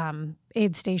had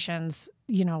aid stations,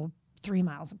 3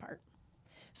 miles apart.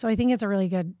 So I think it's a really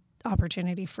good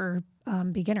opportunity for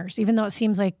beginners, even though it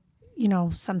seems like,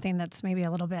 something that's maybe a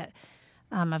little bit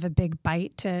of a big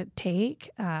bite to take,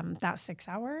 that 6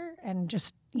 hour and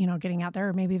just, getting out there,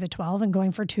 or maybe the 12 and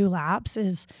going for 2 laps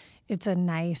it's a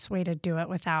nice way to do it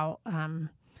without,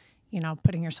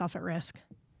 putting yourself at risk.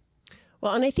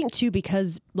 Well, and I think too,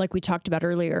 because like we talked about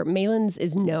earlier, Malin's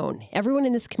is known. Everyone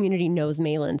in this community knows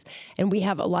Malin's. And we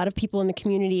have a lot of people in the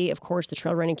community, of course, the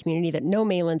trail running community that know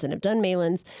Malin's and have done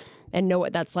Malin's and know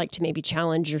what that's like to maybe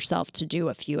challenge yourself to do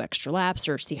a few extra laps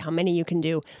or see how many you can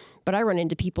do. But I run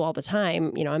into people all the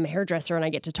time. I'm a hairdresser and I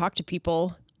get to talk to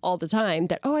people all the time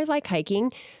that, I like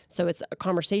hiking. So it's a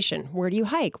conversation. Where do you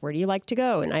hike? Where do you like to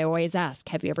go? And I always ask,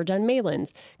 have you ever done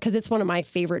Malin's? Because it's one of my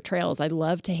favorite trails. I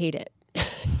love to hate it.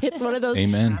 It's one of those.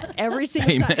 Amen. Every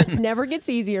single time. It never gets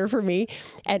easier for me.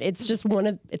 And it's just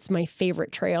it's my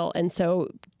favorite trail. And so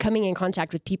coming in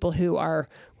contact with people who are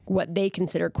what they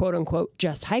consider quote unquote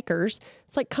just hikers,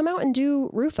 it's like, come out and do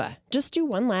RUFA. Just do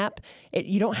one lap.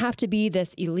 You don't have to be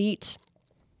this elite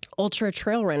ultra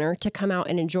trail runner to come out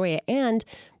and enjoy it. And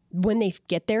when they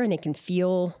get there and they can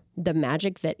feel the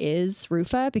magic that is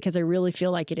RUFA, because I really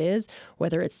feel like it is,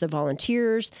 whether it's the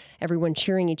volunteers, everyone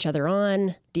cheering each other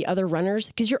on, the other runners,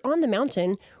 because you're on the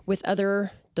mountain with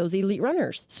those elite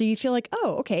runners. So you feel like,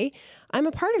 oh, okay, I'm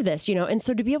a part of this, And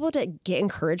so to be able to get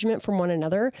encouragement from one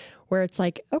another where it's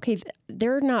like, okay,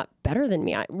 they're not better than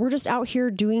me. We're just out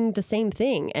here doing the same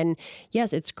thing. And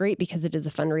yes, it's great because it is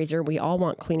a fundraiser. We all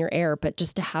want cleaner air, but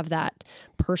just to have that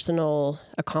personal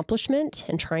accomplishment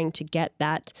and trying to get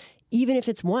that, even if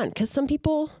it's one, because some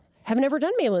people have never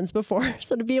done Malins before.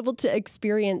 So to be able to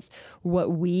experience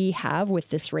what we have with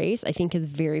this race, I think is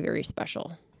very, very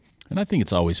special. And I think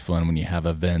it's always fun when you have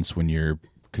events when you're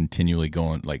continually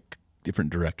going like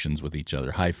different directions with each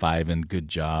other, high-fiving, good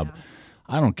job. Yeah.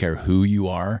 I don't care who you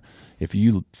are. If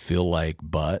you feel like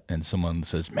butt and someone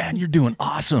says, man, you're doing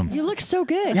awesome. You look so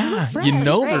good. Yeah,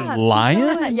 they're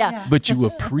lying, but you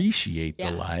appreciate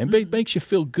the lie. And it makes you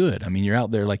feel good. I mean, you're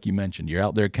out there, like you mentioned, you're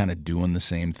out there kind of doing the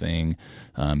same thing.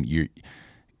 You're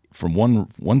from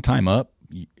one time up,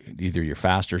 either you're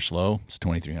fast or slow, it's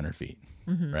 2,300 feet.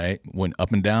 Mm-hmm. Right? When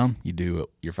up and down,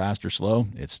 you're fast or slow,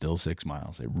 it's still 6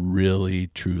 miles. It really,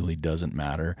 truly doesn't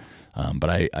matter. But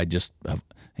I just,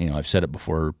 I've said it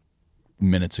before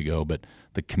minutes ago, but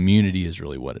the community is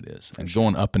really what it is. And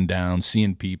going up and down,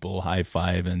 seeing people,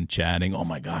 high-fiving, chatting, oh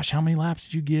my gosh, how many laps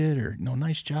did you get? Or,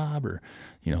 nice job, or,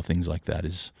 things like that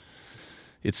it's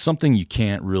something you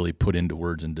can't really put into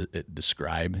words and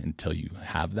describe until you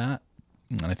have that.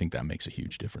 And I think that makes a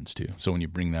huge difference too. So when you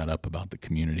bring that up about the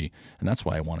community, and that's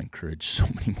why I want to encourage so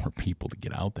many more people to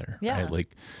get out there. Yeah. Right?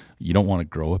 Like, you don't want to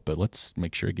grow it, but let's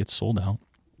make sure it gets sold out.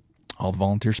 All the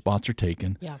volunteer spots are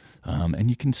taken. Yeah. And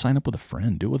you can sign up with a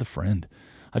friend. Do it with a friend.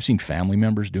 I've seen family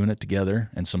members doing it together,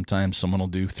 and sometimes someone will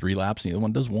do 3 laps and the other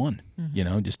one does 1,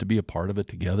 just to be a part of it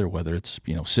together, whether it's,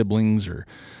 siblings or,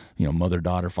 mother,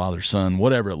 daughter, father, son,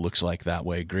 whatever it looks like that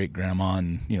way, great grandma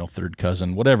and, third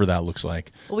cousin, whatever that looks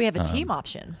like. Well, we have a team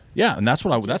option. Yeah. And that's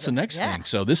that's the next thing.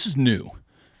 So this is new,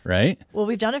 right? Well,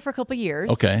 we've done it for a couple of years.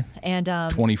 Okay. And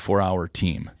 24-hour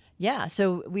team. Yeah.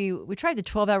 So we tried the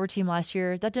 12-hour team last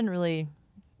year.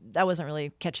 That wasn't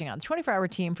really catching on. The 24-hour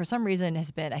team, for some reason, has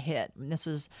been a hit. And this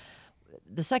was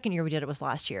the second year we did it was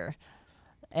last year.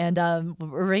 And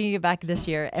we're bringing it back this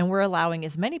year, and we're allowing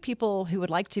as many people who would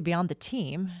like to be on the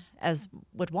team as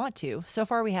would want to. So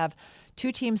far, we have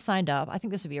 2 teams signed up. I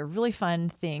think this would be a really fun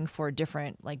thing for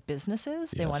different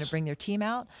businesses. They want to bring their team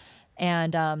out.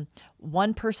 And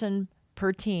 1 person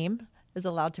per team is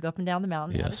allowed to go up and down the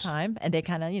mountain at a time. And they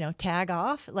kind of, tag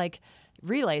off like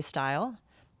relay style.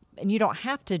 And you don't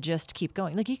have to just keep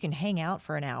going. Like, you can hang out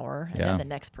for an hour and then the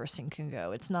next person can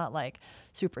go. It's not like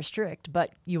super strict,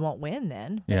 but you won't win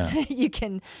then. Yeah. you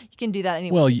can do that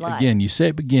anyway. Well, again, you say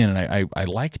it begin, and I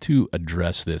like to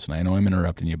address this, and I know I'm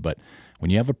interrupting you, but when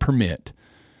you have a permit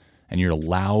and you're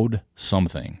allowed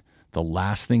something, the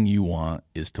last thing you want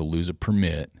is to lose a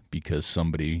permit because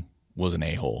somebody was an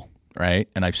a-hole, right?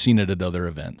 And I've seen it at other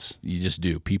events. You just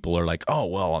do. People are like, oh,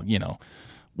 well,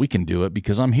 we can do it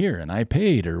because I'm here and I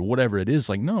paid or whatever it is.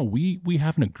 Like, no, we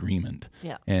have an agreement.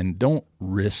 Yeah. And don't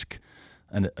risk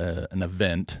an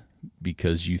event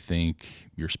because you think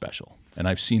you're special. And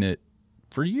I've seen it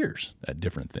for years at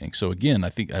different things. So again, I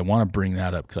think I want to bring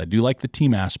that up because I do like the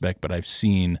team aspect, but I've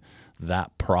seen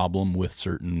that problem with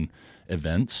certain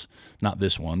events, not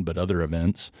this one, but other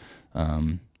events.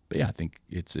 But yeah, I think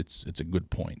it's a good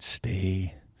point.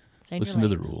 Listen to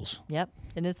the rules. Yep.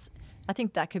 And I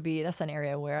think that's an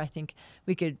area where I think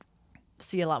we could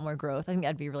see a lot more growth. I think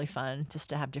that'd be really fun just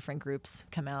to have different groups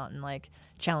come out and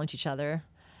challenge each other.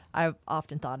 I've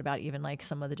often thought about even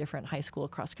some of the different high school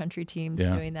cross country teams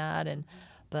doing that.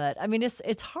 But I mean,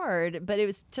 it's hard, but it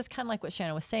was just kind of like what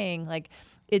Shannon was saying,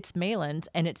 it's Malins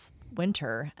and it's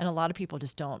winter and a lot of people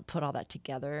just don't put all that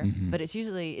together, but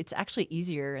it's actually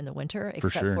easier in the winter,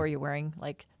 except for you're wearing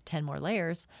 10 more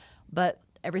layers, but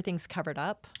everything's covered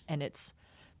up and it's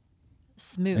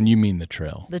smooth. And you mean the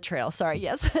trail. The trail, sorry,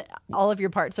 yes. All of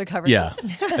your parts are covered. Yeah,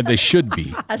 they should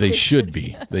be. They should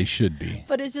be.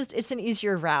 But it's an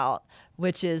easier route,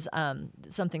 which is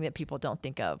something that people don't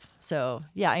think of. So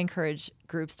yeah, I encourage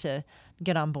groups to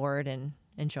get on board and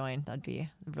join. That'd be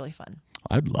really fun.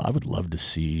 I would love to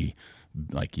see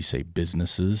like you say,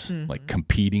 businesses, like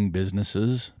competing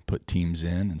businesses, put teams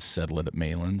in and settle it at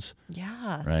Malin's.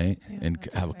 Yeah. Right. And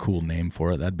have a cool name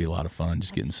for it. That'd be a lot of fun.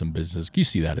 Just getting some business. You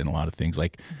see that in a lot of things.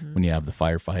 Like when you have the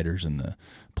firefighters and the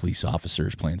police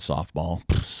officers playing softball.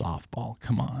 Softball.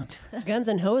 Come on. Guns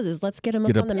and hoses. Let's get them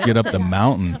up on the mountain. Get up the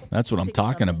mountain. That's what I'm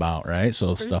talking about. Right.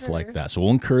 So stuff like that. So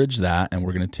we'll encourage that. And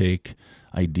we're going to take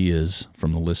ideas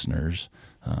from the listeners,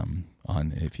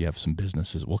 on if you have some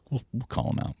businesses, we'll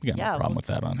call them out. We got no problem with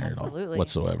that on here at all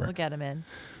whatsoever. We'll get them in.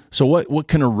 So what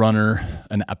can a runner,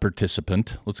 a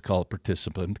participant, let's call it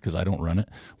participant because I don't run it.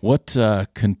 What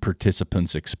can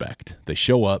participants expect? They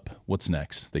show up. What's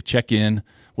next? They check in.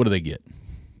 What do they get?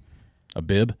 A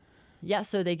bib? Yeah,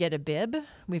 so they get a bib.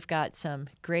 We've got some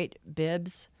great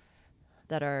bibs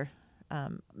that are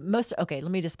okay,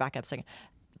 let me just back up a second.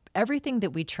 Everything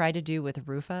that we try to do with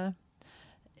RUFA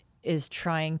is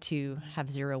trying to have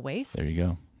zero waste. There you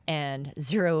go. And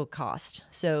zero cost.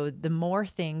 So the more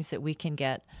things that we can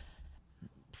get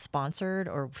sponsored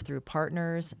or through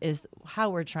partners is how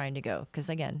we're trying to go. Because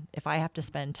again, if I have to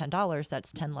spend $10,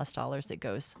 that's $10 less that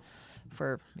goes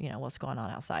for, what's going on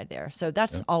outside there. So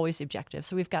that's always the objective.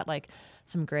 So we've got like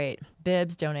some great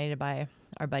bibs donated by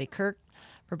our buddy Kirk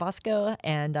for Bosco,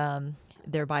 and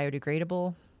they're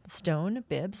biodegradable stone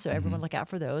bibs. So everyone look out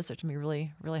for those. They're going to be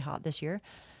really, really hot this year.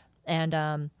 And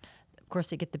of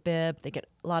course, they get the bib. They get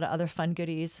a lot of other fun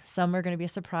goodies. Some are going to be a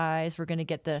surprise. We're going to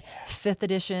get the 5th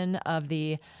edition of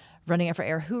the Running It for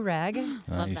Air Who Rag.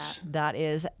 Nice. That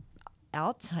is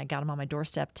out. I got them on my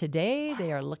doorstep today.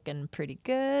 They are looking pretty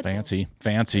good. Fancy.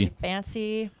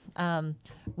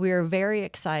 We're very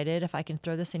excited. If I can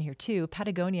throw this in here too,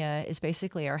 Patagonia is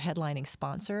basically our headlining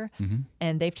sponsor,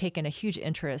 and they've taken a huge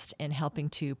interest in helping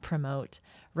to promote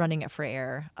Running It for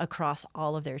Air across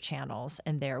all of their channels.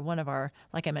 And they're one of our,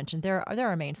 like I mentioned, they're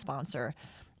our main sponsor.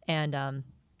 And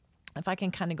if I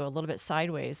can kind of go a little bit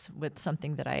sideways with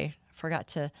something that I forgot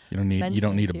to You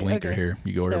don't need a blinker here.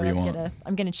 You go wherever you want.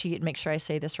 I'm gonna cheat and make sure I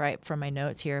say this right from my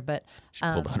notes here. But she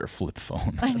pulled out her flip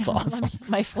phone. That's awesome.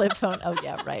 My flip phone. Oh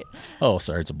yeah, right. Oh,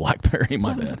 sorry, it's a BlackBerry.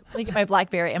 My bad. Look at my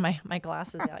BlackBerry and my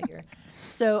glasses out here.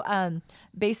 So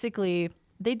basically,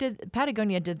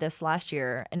 Patagonia did this last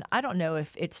year, and I don't know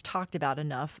if it's talked about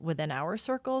enough within our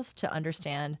circles to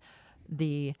understand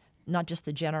not just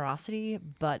the generosity,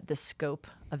 but the scope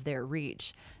of their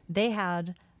reach. They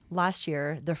had last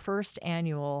year the first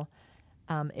annual,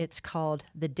 it's called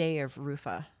the Day of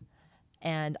RUFA.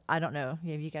 And I don't know,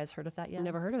 have you guys heard of that yet?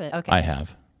 Never heard of it. Okay. I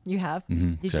have. You have?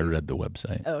 Because I read the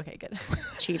website. Oh, okay, good.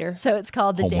 Cheater. So it's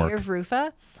called the Homework. Day of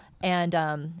RUFA. And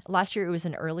last year it was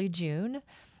in early June.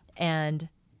 And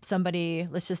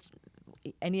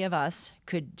any of us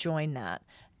could join that.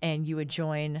 And you would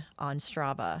join on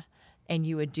Strava. And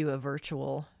you would do a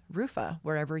virtual RUFA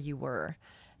wherever you were.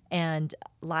 And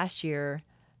last year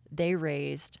they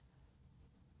raised,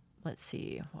 let's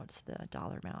see, what's the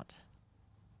dollar amount?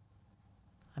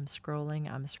 I'm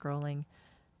scrolling.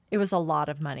 It was a lot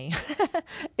of money.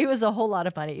 It was a whole lot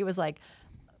of money. It was like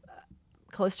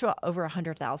close to over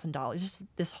 $100,000, just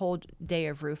this whole day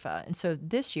of RUFA. And so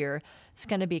this year, it's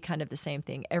going to be kind of the same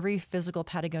thing. Every physical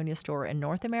Patagonia store in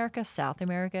North America, South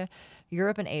America,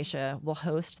 Europe, and Asia will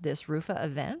host this RUFA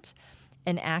event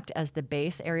and act as the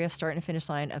base area, start and finish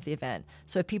line of the event.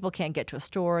 So if people can't get to a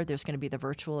store, there's going to be the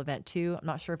virtual event too. I'm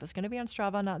not sure if it's going to be on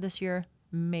Strava, not this year,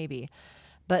 maybe.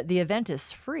 But the event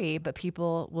is free, but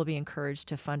people will be encouraged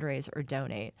to fundraise or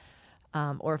donate.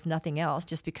 Or if nothing else,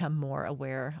 just become more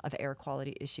aware of air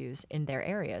quality issues in their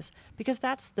areas, because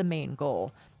that's the main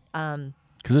goal.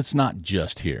 Because it's not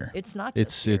just here. It's not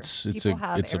just here.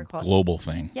 It's a global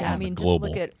thing. Yeah, I mean, just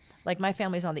look at, like, my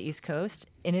family's on the East Coast,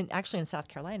 and actually in South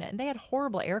Carolina, and they had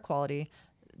horrible air quality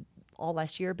all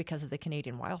last year because of the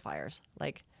Canadian wildfires.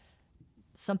 Like,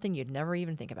 something you'd never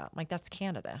even think about. Like, that's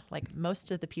Canada. Like, most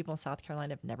of the people in South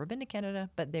Carolina have never been to Canada,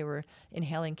 but they were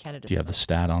inhaling Canada. Do you have the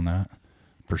stat on that?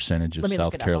 Percentage of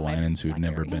South Carolinians who've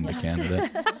never been to Canada.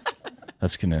 I'm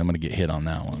gonna get hit on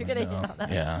that one. You're gonna hit on that.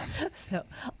 Yeah. So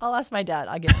I'll ask my dad.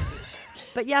 I'll get it.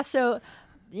 But yeah, so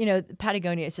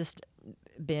Patagonia has just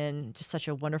been just such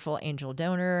a wonderful angel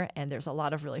donor, and there's a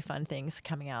lot of really fun things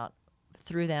coming out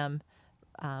through them.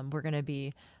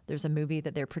 There's a movie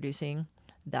that they're producing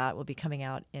that will be coming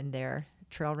out in their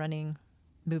trail running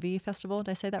movie festival.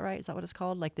 Did I say that right? Is that what it's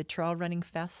called? Like the Trail Running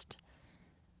Fest?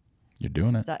 You're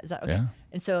doing it. Is that okay? Yeah.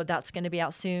 And so that's going to be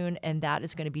out soon, and that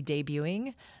is going to be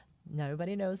debuting.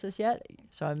 Nobody knows this yet,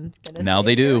 so I'm going to now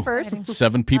they do. First.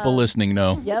 7 people listening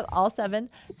know. Yep, all 7.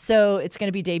 So it's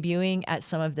going to be debuting at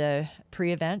some of the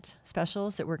pre-event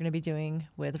specials that we're going to be doing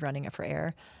with Running It for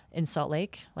Air in Salt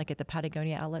Lake, like at the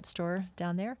Patagonia outlet store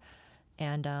down there.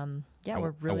 And I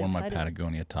we're really wore excited. my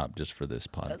Patagonia top just for this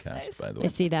podcast, nice. by the I way.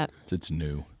 see that. It's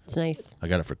new. It's nice. I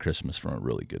got it for Christmas from a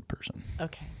really good person.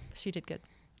 Okay, she did good.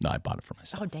 No, I bought it for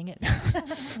myself. Oh, dang it.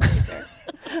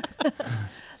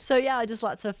 So, yeah, just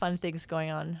lots of fun things going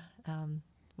on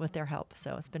with their help.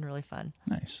 So it's been really fun.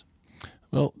 Nice.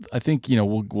 Well, I think,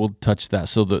 we'll touch that.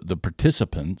 So the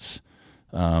participants,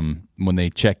 when they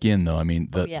check in, though, I mean,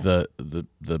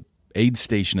 the aid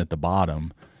station at the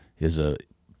bottom is a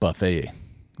buffet.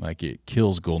 Like, it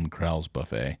kills Golden Corral's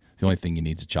buffet. The only thing you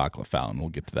need is a chocolate fountain. We'll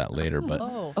get to that later. But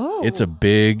it's a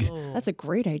big, That's a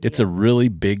great idea. it's a really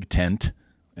big tent,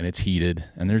 and it's heated,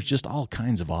 and there's just all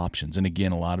kinds of options. And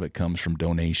again, a lot of it comes from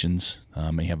donations.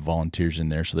 And you have volunteers in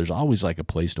there, so there's always like a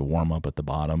place to warm up at the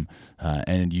bottom.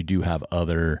 And you do have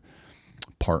other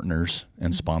partners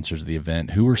and sponsors of the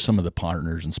event. Who are some of the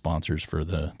partners and sponsors for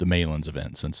the Maylands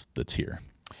event, since that's here?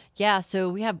 Yeah, so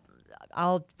we have,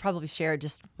 I'll probably share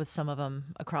just with some of them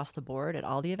across the board at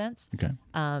all the events. Okay.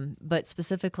 But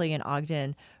specifically in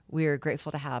Ogden, we're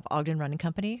grateful to have Ogden Running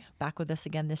Company back with us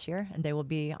again this year, and they will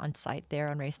be on site there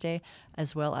on race day,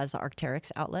 as well as the Arc'teryx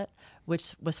outlet,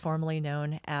 which was formerly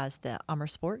known as the Amer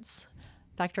Sports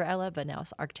Factory outlet, but now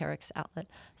it's Arc'teryx outlet.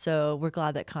 So we're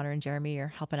glad that Connor and Jeremy are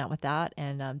helping out with that,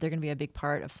 and they're going to be a big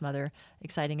part of some other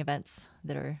exciting events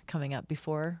that are coming up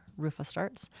before RUFA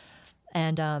starts.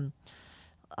 And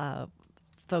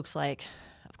folks like,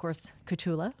 of course,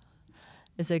 Cthulhu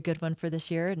is a good one for this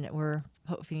year, and we're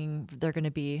hoping they're going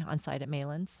to be on site at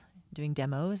Maylands doing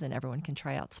demos, and everyone can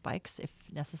try out spikes if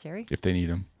necessary. If they need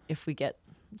them. If we get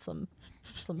some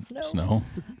snow. Snow.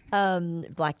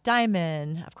 Black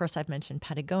Diamond, of course, I've mentioned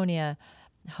Patagonia,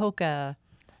 Hoka,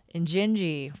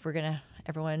 Injinji.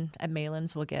 Everyone at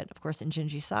Maylands will get, of course,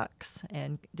 Injinji socks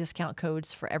and discount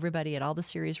codes for everybody at all the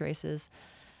series races.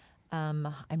 I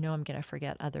know I'm going to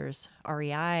forget others.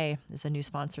 REI is a new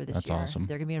sponsor this year. That's awesome.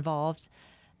 They're going to be involved,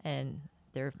 and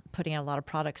they're putting out a lot of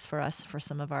products for us for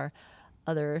some of our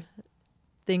other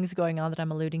things going on that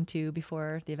I'm alluding to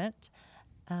before the event.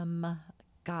 Well,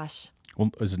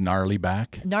 is Gnarly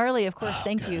back? Gnarly, of course.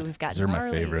 Thank you. We've got They're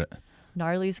Gnarly. my favorite.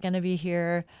 Gnarly's going to be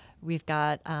here. We've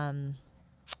got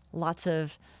lots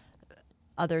of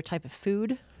other type of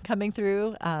food coming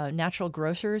through. Natural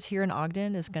Grocers here in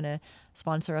Ogden is going to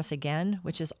sponsor us again,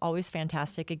 which is always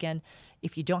fantastic. Again,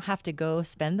 if you don't have to go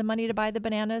spend the money to buy the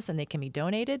bananas and they can be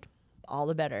donated, all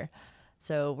the better.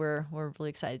 So we're really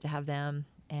excited to have them.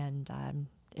 And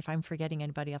if I'm forgetting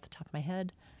anybody off the top of my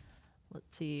head,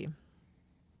 let's see.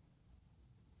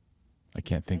 I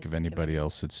can't think of anybody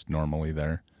else that's normally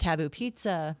there. Taboo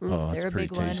Pizza. Oh, that's They're a pretty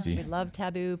big tasty. one. We love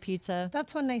Taboo Pizza.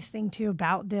 That's one nice thing too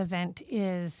about the event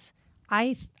is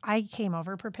I came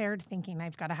over prepared thinking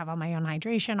I've got to have all my own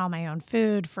hydration, all my own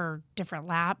food for different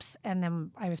laps. And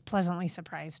then I was pleasantly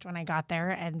surprised when I got there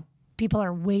and people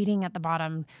are waiting at the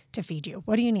bottom to feed you.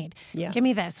 What do you need? Yeah. Give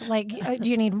me this. Like, do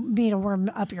you need me to warm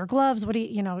up your gloves? What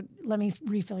do let me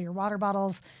refill your water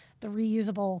bottles. The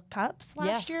reusable cups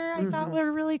last year I thought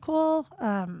were really cool.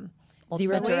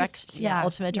 Ultimate waste.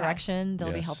 Ultimate Direction. They'll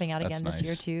be Yes, helping out that's again this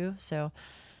year nice. too. So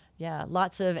yeah,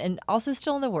 lots of, and also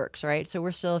still in the works, right? So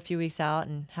we're still a few weeks out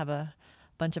and have a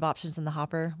bunch of options in the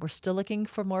hopper. We're still looking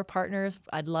for more partners.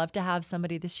 I'd love to have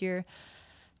somebody this year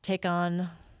take on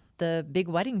the big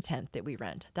wedding tent that we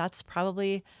rent. That's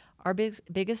probably our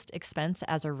biggest expense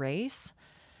as a race,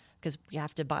 because you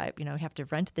have to buy, you have to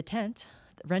rent the tent.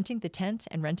 Renting the tent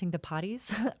and renting the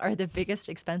potties are the biggest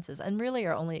expenses, and really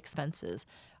our only expenses.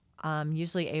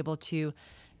 Usually able to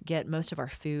get most of our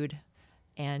food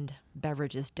and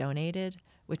beverages donated,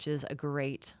 which is a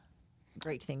great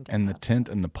thing to And have. the tent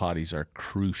and the potties are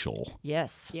crucial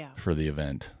Yes. Yeah. for the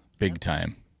event. Big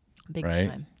time. Big right?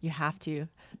 time. You have to.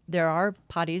 There are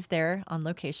potties there on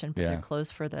location, but Yeah. they're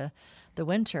closed for the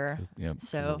winter. Yep. 'Cause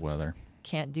So of weather.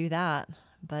 can't do that.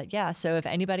 But yeah, so if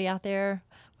anybody out there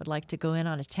would like to go in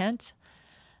on a tent,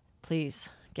 please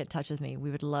get in touch with me.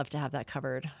 We would love to have that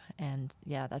covered. And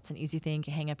yeah, that's an easy thing.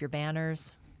 You hang up your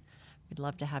banners. We'd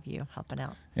love to have you helping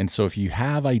out. And so if you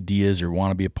have ideas or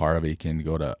want to be a part of it, you can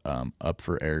go to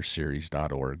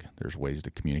upforairseries.org. There's ways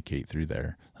to communicate through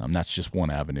there. That's just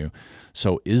one avenue.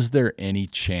 So is there any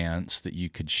chance that you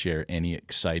could share any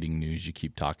exciting news you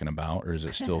keep talking about, or is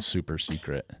it still super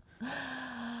secret?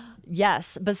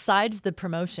 Yes, besides the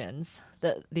promotions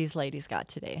that these ladies got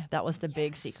today. That was the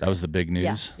big secret. That was the big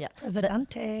news. Yeah.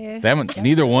 Presidente. They haven't.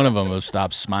 Neither one of them have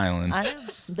stopped smiling. I know.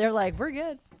 They're like, we're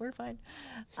good. We're fine.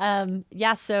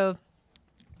 So,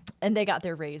 and they got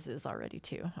their raises already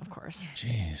too, of course.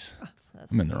 Jeez, That's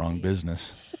I'm in the wrong easy.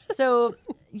 business. So,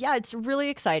 yeah, it's really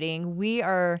exciting. We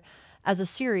are, as a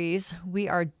series, we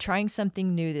are trying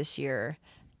something new this year.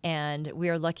 And we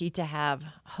are lucky to have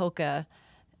Hoka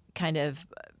kind of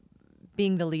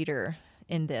being the leader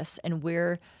in this. And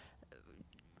we're,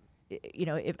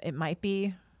 it might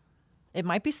be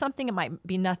something, it might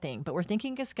be nothing, but we're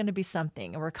thinking it's going to be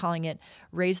something. And we're calling it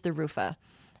Raise the RUFA.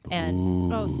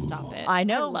 And Oh, stop it. I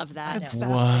know. I love that. Good stuff.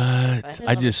 What?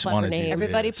 I just clever want to do name.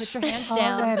 Everybody this. put your hands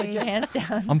down. Put your hands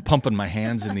down. I'm pumping my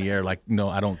hands in the air like, no,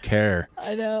 I don't care.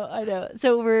 I know.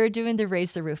 So we're doing the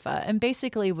Raise the RUFA. And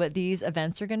basically what these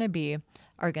events are going to be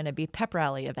pep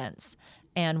rally events.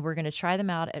 And we're going to try them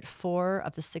out at 4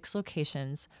 of the 6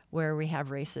 locations where we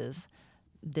have races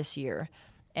this year.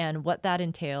 And what that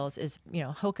entails is,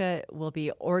 Hoka will be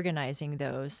organizing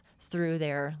those through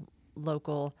their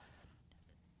local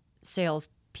sales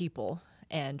people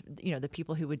and, the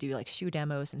people who would do like shoe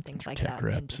demos and things like that. Tech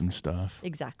reps and stuff.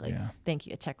 Exactly. Yeah. Thank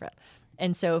you, a tech rep.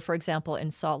 And so, for example,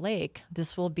 in Salt Lake,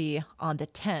 this will be on the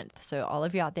 10th. So all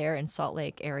of you out there in Salt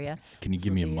Lake area. Can you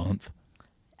give me a month?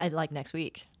 I'd like next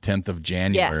week. 10th of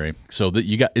January. Yes. So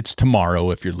that it's tomorrow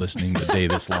if you're listening the day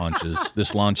this launches.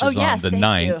 This launches on the thank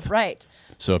 9th. you. Right.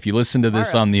 So if you listen to this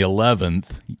Tomorrow. on the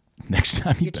 11th, next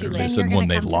time you better too late. Then listen you're when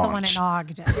gonna they come to the one launch. in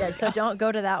Ogden. Yeah, so don't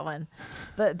go to that one.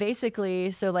 But basically,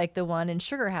 so like the one in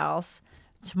Sugar House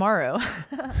tomorrow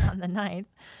on the 9th.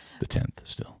 The 10th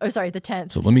still. Oh, sorry, the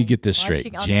 10th. So let me get this straight.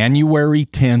 Launching on- January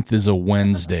 10th is a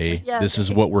Wednesday. Yes. This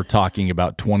is what we're talking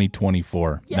about,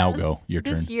 2024. Now Yes, go. Your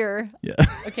turn. This year. Yeah.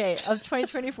 Okay, of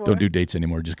 2024. Don't do dates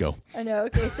anymore. Just go. I know.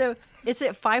 Okay, so it's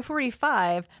at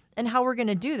 5:45, and how we're going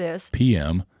to do this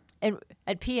PM. and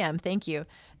at PM. Thank you.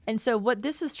 And so what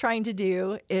this is trying to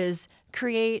do is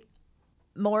create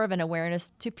more of an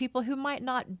awareness to people who might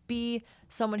not be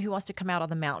someone who wants to come out on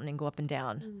the mountain and go up and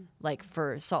down, like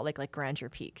for Salt Lake, like Grandeur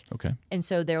Peak. Okay. And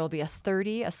so there will be a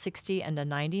 30, a 60, and a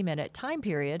 90-minute time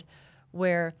period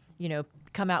where,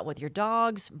 come out with your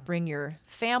dogs, bring your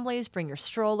families, bring your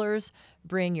strollers,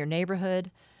 bring your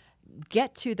neighborhood,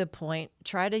 get to the point,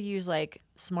 try to use like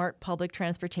smart public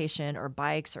transportation or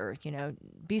bikes or,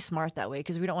 be smart that way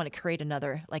because we don't want to create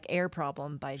another like air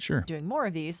problem by Sure. doing more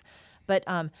of these. But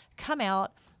come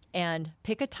out and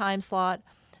pick a time slot.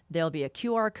 There'll be a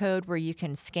QR code where you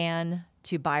can scan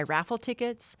to buy raffle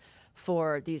tickets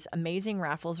for these amazing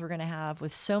raffles we're going to have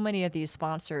with so many of these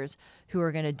sponsors who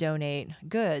are going to donate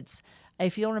goods.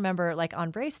 If you'll remember, like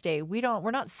on race day, we're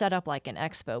not set up like an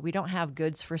expo. We don't have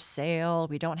goods for sale.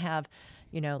 We don't have,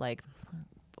 like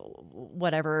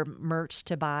whatever merch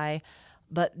to buy.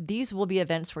 But these will be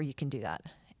events where you can do that.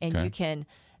 And Okay. you can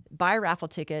buy raffle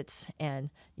tickets and,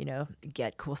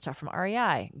 get cool stuff from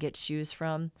REI, get shoes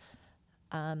from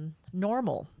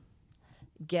Normal,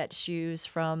 get shoes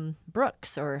from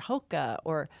Brooks or Hoka,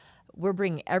 or we're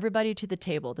bringing everybody to the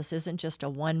table. This isn't just a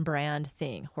one brand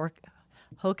thing.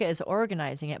 Hoka is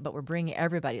organizing it, but we're bringing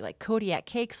everybody. Like Kodiak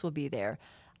Cakes will be there.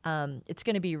 It's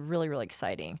going to be really, really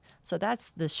exciting. So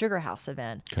that's the Sugar House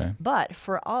event. Okay. But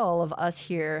for all of us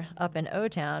here up in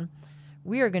O-Town,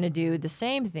 we are going to do the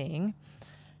same thing,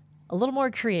 a little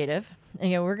more creative.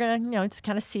 And, we're going to, it's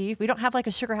kind of see. We don't have like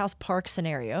a Sugar House Park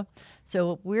scenario. So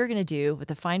what we're going to do with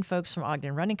the fine folks from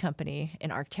Ogden Running Company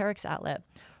and Arc'teryx Outlet,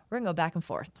 we're going to go back and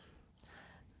forth.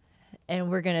 And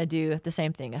we're going to do the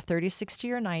same thing, a 30,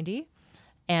 60, or 90.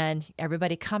 And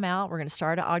everybody come out. We're going to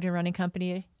start at Ogden Running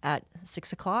Company at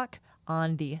 6 o'clock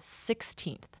on the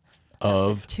 16th.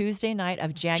 Of Tuesday night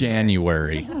of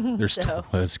January.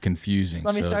 That's confusing.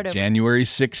 Let me start over. January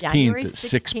 16th January at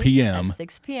 6 16th p.m. At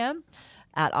 6 p.m.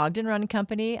 at Ogden Running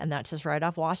Company, and that's just right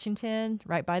off Washington,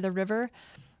 right by the river.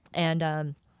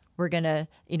 And we're going to,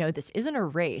 this isn't a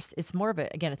race. It's more of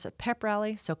it's a pep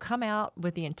rally. So come out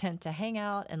with the intent to hang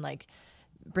out and like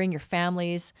bring your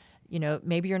families.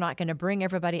 Maybe you're not going to bring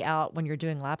everybody out when you're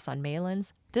doing laps on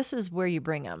Malins. This is where you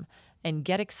bring them and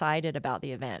get excited about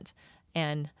the event.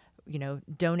 And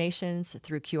donations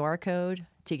through QR code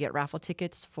to get raffle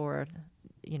tickets for,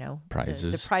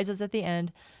 Prizes. the prizes at the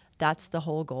end. That's the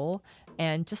whole goal.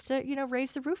 And just to,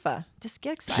 raise the RUFA. Just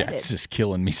get excited. Yeah, it's just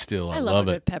killing me still. I love love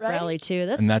a it. good pep Right? rally too.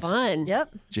 That's, And that's- fun.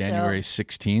 Yep. January So,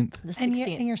 16th. the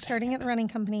 16th. And you're starting at the running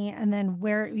company, and then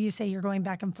where you say you're going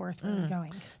back and forth, where are we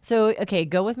going? So, okay,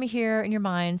 go with me here in your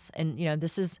minds. And,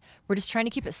 we're just trying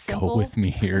to keep it simple. Go with me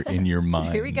here in your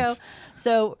mind. Here we go.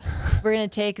 So we're going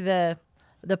to take the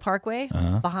parkway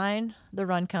behind the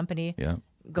run company. Yeah.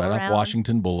 Go right around. off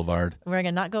Washington Boulevard. We're going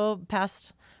to not go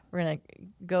past, we're going to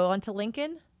go onto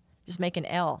Lincoln, just make an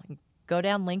L, go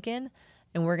down Lincoln,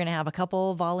 and we're going to have a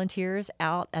couple volunteers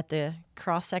out at the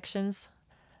cross sections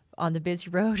on the busy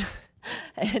road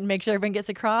and make sure everyone gets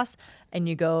across. And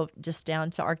you go just down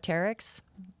to Arc'teryx,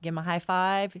 give them a high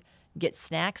five, get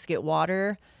snacks, get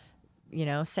water,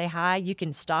 say hi. You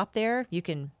can stop there. You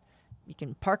can You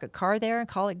can park a car there and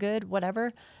call it good,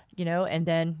 whatever, and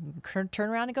then turn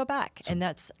around and go back. And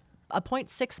that's a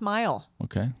 0.6 mile.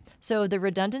 Okay. So the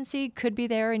redundancy could be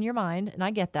there in your mind, and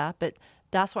I get that, but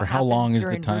that's what Or how happens long is the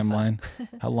during RUFA.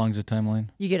 timeline? How long is the timeline?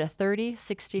 You get a 30,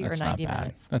 60, That's or 90 not bad.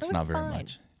 minutes. That's So not it's very fine.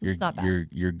 much. It's not bad.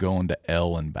 You're going to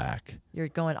L and back. You're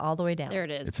going all the way down. There it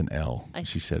is. It's an L.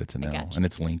 She said it's an L, gotcha. and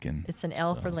it's Lincoln. It's an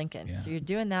L for Lincoln. yeah. So you're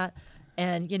doing that.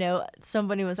 And,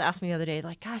 somebody was asking me the other day,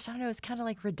 like, gosh, I don't know, it's kind of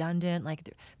like redundant. Like,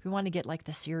 we want to get like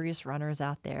the serious runners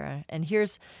out there. And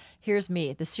here's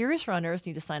me. The serious runners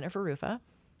need to sign up for RUFA.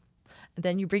 And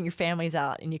then you bring your families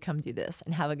out and you come do this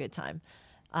and have a good time.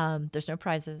 There's no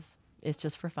prizes. It's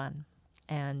just for fun.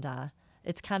 And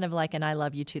it's kind of like an I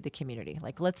love you to the community.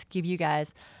 Like, let's give you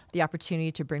guys the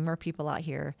opportunity to bring more people out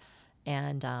here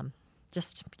and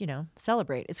just,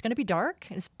 celebrate. It's going to be dark.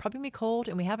 And it's probably going to be cold.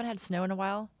 And we haven't had snow in a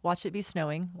while. Watch it be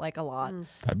snowing, like a lot.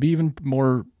 That'd be even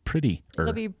more pretty.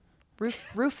 It'll be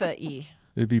RUFA-y.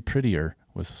 It'd be prettier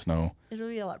with snow. It'll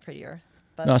be a lot prettier.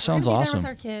 But No, it sounds We're gonna be there awesome. with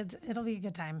our kids. It'll be a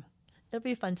good time. it'll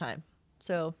be a fun time.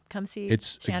 So come see.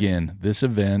 It's Shannon. again, this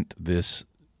event, this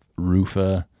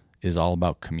RUFA is all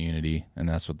about community, and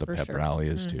that's what the For pep sure. rally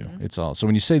is too. It's all. So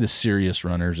when you say the serious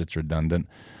runners, it's redundant.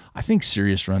 I think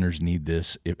serious runners need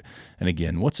this. And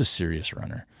again, what's a serious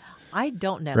runner? I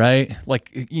don't know. Right?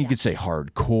 Like you could say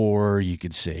hardcore, you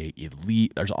could say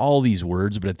elite. There's all these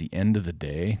words, but at the end of the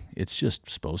day, it's just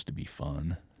supposed to be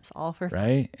fun, It's all for fun.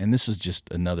 right? And this is just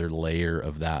another layer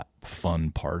of that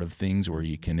fun part of things where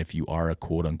you can, if you are a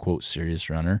quote unquote serious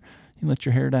runner, you let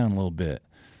your hair down a little bit,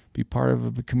 be part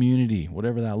of a community,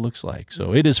 whatever that looks like.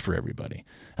 So it is for everybody.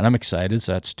 And I'm excited.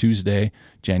 So that's Tuesday,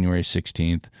 January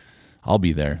 16th. I'll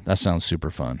be there. That sounds super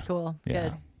fun. Cool. Yeah.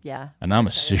 Good. Yeah. And I'm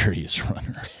a serious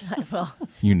runner. Well,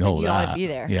 You know You that. ought to be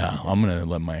there. Yeah, I'm going to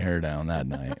let my hair down that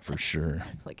night for sure.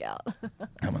 look out.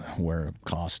 I'm going to wear a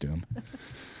costume.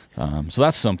 So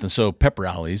that's something. So pep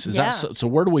rallies. Is Yeah. that so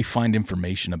where do we find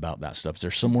information about that stuff? Is there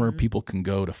somewhere people can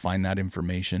go to find that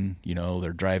information?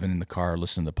 They're driving in the car,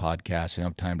 listening to the podcast. They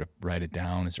don't have time to write it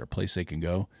down. Is there a place they can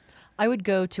go? I would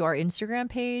go to our Instagram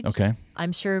page. Okay.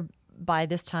 I'm sure by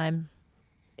this time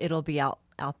it'll be out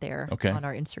there Okay. on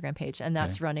our Instagram page. And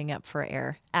that's Running Up for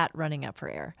Air, at Running Up for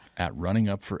Air. At Running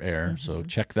Up for Air. So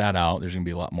check that out. There's going to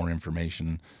be a lot more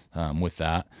information with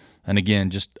that. And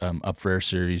again, just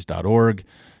upforairseries.org.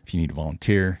 If you need to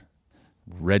volunteer,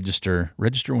 register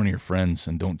one of your friends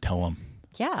and don't tell them.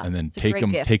 Yeah. And then it's a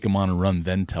great gift. take them on a run,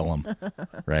 then tell them,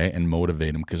 right? And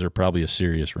motivate them because they're probably a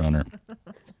serious runner.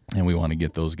 And we want to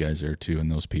get those guys there too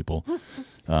and those people.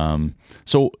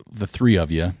 So the three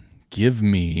of you, give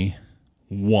me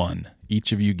one.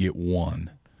 Each of you get one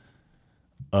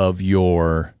of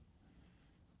your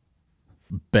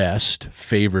best,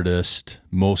 favoritist,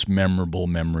 most memorable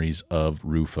memories of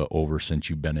RUFA over since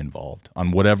you've been involved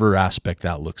on whatever aspect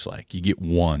that looks like. You get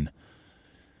one.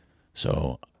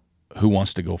 So who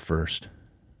wants to go first?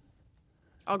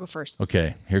 I'll go first.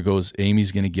 Okay, here goes.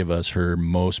 Amy's going to give us her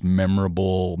most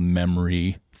memorable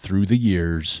memory through the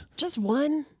years. Just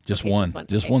one? Just Okay, one.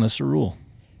 Just Okay. one. That's the rule.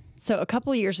 So a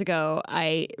couple of years ago,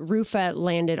 RUFA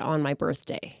landed on my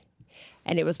birthday,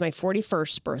 and it was my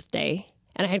 41st birthday.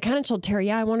 And I had kind of told Terry,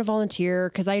 I want to volunteer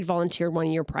because I had volunteered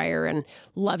 1 year prior and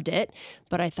loved it.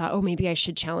 But I thought, maybe I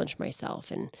should challenge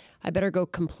myself and I better go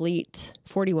complete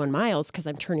 41 miles because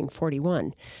I'm turning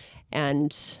 41.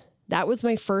 And that was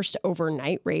my first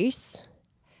overnight race.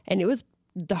 And it was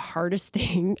the hardest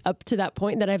thing up to that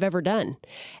point that I've ever done.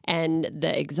 And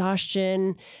the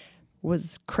exhaustion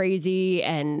was crazy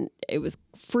and it was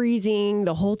freezing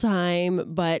the whole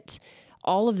time. But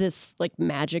all of this like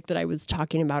magic that I was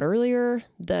talking about earlier,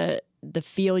 the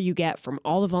feel you get from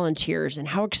all the volunteers and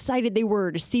how excited they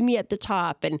were to see me at the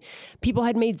top, and people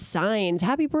had made signs,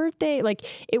 happy birthday. Like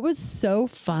it was so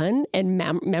fun and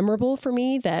memorable for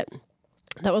me that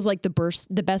was like the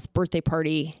best birthday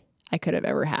party I could have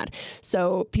ever had.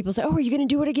 So people say, are you going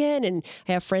to do it again? And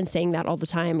I have friends saying that all the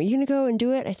time. Are you going to go and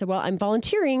do it? I said, well, I'm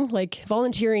volunteering. Like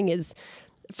volunteering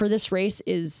for this race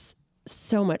is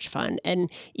so much fun. And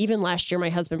even last year, my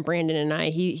husband, Brandon, and I,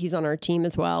 he's on our team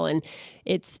as well. And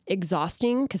it's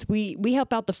exhausting because we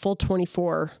help out the full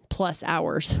 24 plus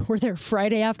hours. We're there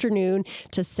Friday afternoon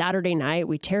to Saturday night.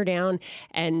 We tear down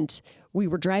and we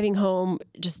were driving home,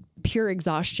 just pure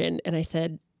exhaustion. And he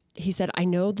said, I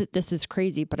know that this is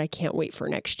crazy, but I can't wait for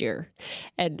next year.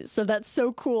 And so that's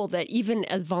so cool that even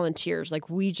as volunteers, like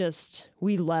we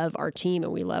love our team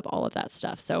and we love all of that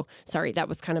stuff. So sorry, that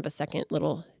was kind of a second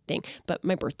little thing, but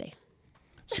my birthday.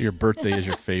 So your birthday is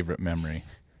your favorite memory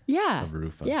Yeah. of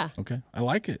RUFA. Yeah. Okay. I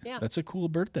like it. Yeah. That's a cool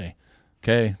birthday.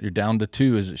 Okay, you're down to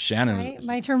 2. Is it Shannon?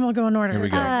 My turn will go in order. Here we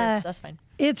go. That's fine.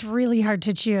 It's really hard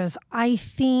to choose. I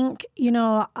think,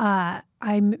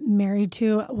 I'm married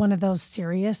to one of those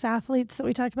serious athletes that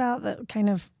we talk about that kind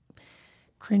of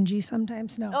cringy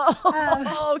sometimes. No.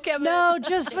 Kevin. No,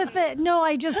 just with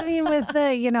I just mean with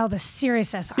the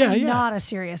seriousness. I'm not a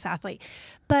serious athlete.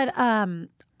 But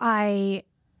I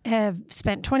have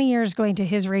spent 20 years going to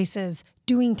his races,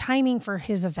 doing timing for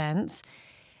his events.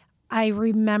 I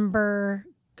remember,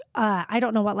 I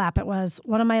don't know what lap it was,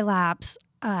 one of my laps,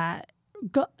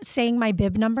 saying my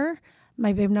bib number.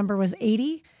 My bib number was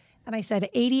 80. And I said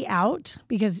 80 out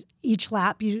because each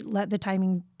lap you let the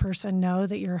timing person know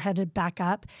that you're headed back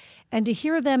up. And to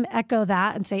hear them echo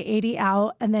that and say 80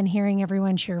 out and then hearing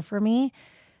everyone cheer for me,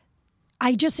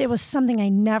 it was something I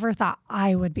never thought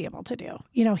I would be able to do.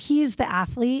 He's the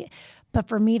athlete, but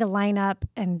for me to line up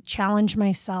and challenge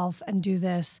myself and do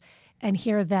this and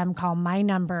hear them call my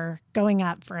number going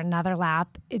up for another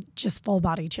lap, it just full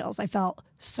body chills. I felt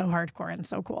so hardcore and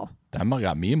so cool. That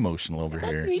got me emotional over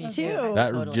here. Me too.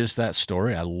 Just that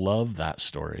story. I love that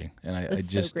story. And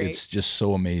it's just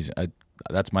so amazing.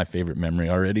 That's my favorite memory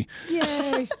already.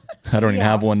 Yay. I don't even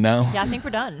have one now. Yeah, I think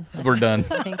we're done. We're done.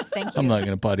 Thank you. I'm not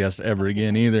going to podcast ever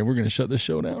again either. We're going to shut this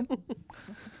show down.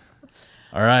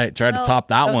 All right. Try to top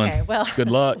that one. Well. Good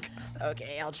luck.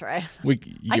 Okay, I'll try. You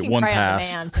get one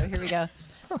pass. On demand, so here we go.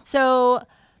 So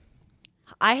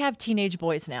I have teenage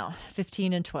boys now,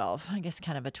 15 and 12. I guess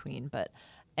kind of a tween,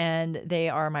 and they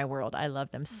are my world. I love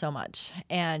them so much.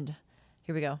 And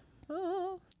here we go.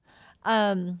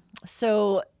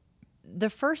 So the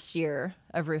first year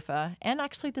of RUFA, and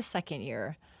actually the second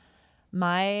year,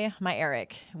 my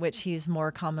Eric, which he's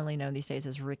more commonly known these days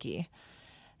as Ricky,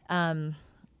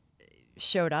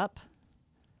 showed up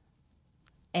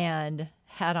and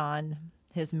had on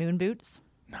his moon boots.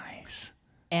 Nice.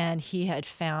 And he had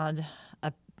found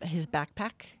his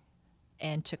backpack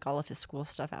and took all of his school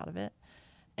stuff out of it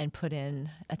and put in,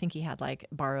 I think he had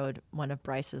borrowed one of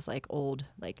Bryce's old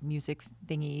music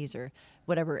thingies or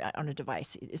whatever on a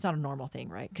device. It's not a normal thing,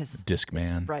 right? Because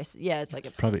Discman. Bryce, yeah, it's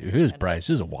probably if it was Bryce,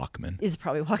 it was a Walkman. Is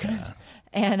probably Walkman.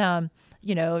 Yeah. And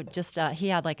he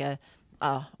had a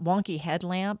wonky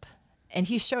headlamp, and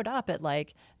he showed up at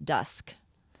dusk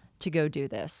to go do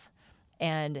this,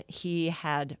 and he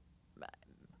had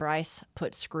Bryce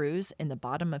put screws in the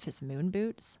bottom of his moon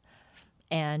boots,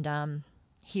 and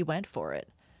he went for it.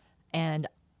 And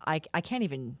I can't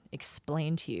even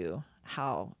explain to you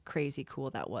how crazy cool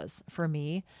that was for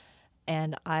me.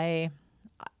 And I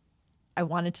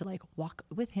wanted to walk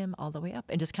with him all the way up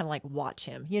and just kind of watch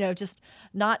him,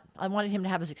 I wanted him to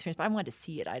have his experience, but I wanted to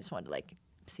see it. I just wanted to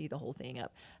see the whole thing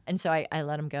up. And so I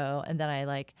let him go. And then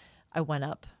I went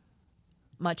up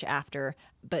much after,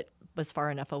 but was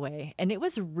far enough away. And it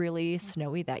was really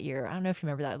snowy that year. I don't know if you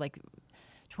remember that,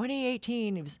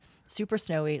 2018, it was super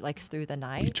snowy, through the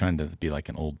night. You're trying to be like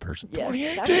an old person.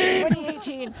 Yes,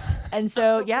 2018. And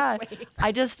so, yeah,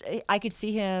 I could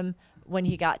see him when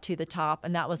he got to the top,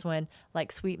 and that was when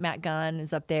Sweet Matt Gunn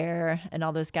is up there and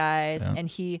all those guys, yeah.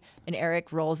 and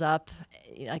Eric rolls up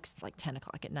like 10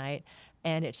 o'clock at night,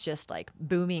 and it's just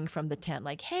booming from the tent,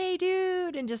 hey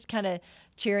dude, and just kind of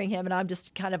cheering him, and I'm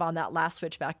just kind of on that last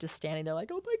switchback, just standing there oh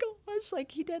my gosh,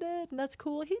 he did it, and that's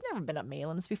cool. He's never been up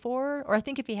Malin's before, or I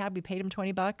think if he had, we paid him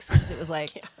 $20 'cause it was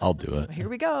yeah. I'll do it. Here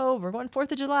we go, we're going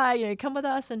 4th of July, come with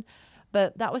us.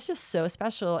 But that was just so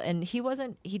special, and he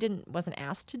wasn't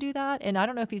asked to do that, and I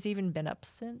don't know if he's even been up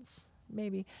since,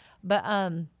 maybe, but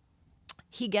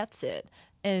he gets it,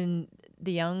 and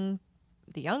the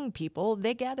young people,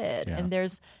 they get it, yeah.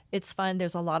 And it's fun.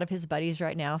 There's a lot of his buddies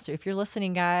right now, so if you're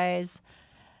listening, guys,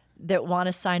 that want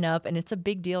to sign up, and it's a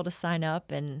big deal to sign up,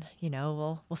 and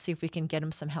we'll see if we can get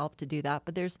them some help to do that.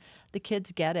 But the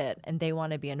kids get it, and they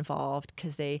want to be involved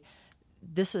because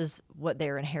this is what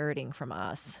they're inheriting from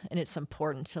us, and it's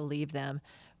important to leave them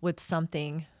with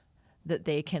something that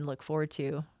they can look forward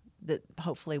to that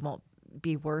hopefully won't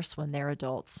be worse when they're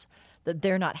adults, that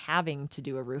they're not having to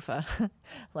do a RUFA.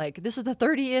 This is the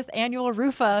 30th annual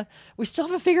RUFA. We still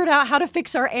haven't figured out how to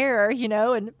fix our air,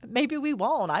 and maybe we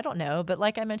won't. I don't know. But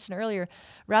like I mentioned earlier,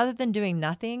 rather than doing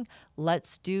nothing,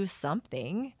 let's do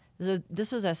something.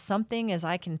 This is as something as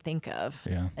I can think of.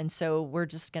 Yeah. And so we're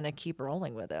just going to keep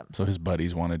rolling with it. So his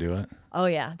buddies want to do it? Oh,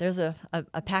 yeah. There's a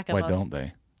pack of them. Why don't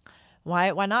they?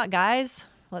 Why not, guys?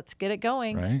 Let's get it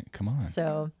going. Right? Come on.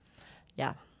 So,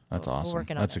 yeah. That's awesome. We're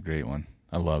working on That's a great one.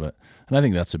 I love it. And I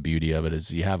think that's the beauty of it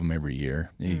is you have them every year.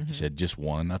 You Mm-hmm. said just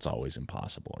one. That's always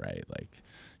impossible, right?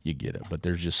 You get it. But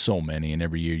there's just so many, and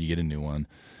every year you get a new one.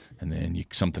 and then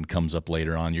something comes up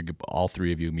later on. All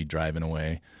three of you be driving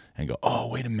away and go, oh,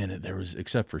 wait a minute,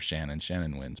 except for Shannon.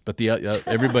 Shannon wins, but the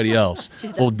everybody else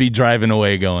will be driving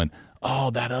away going,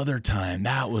 oh, that other time,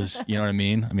 that was, you know what I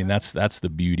mean? I mean, that's the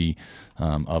beauty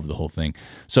of the whole thing.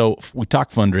 So we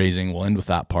talk fundraising. We'll end with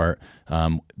that part.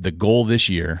 The goal this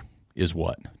year is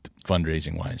what,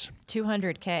 fundraising wise?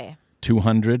 200K.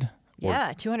 200.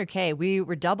 Yeah, 200K. We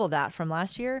were double that from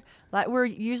last year. We're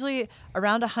usually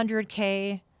around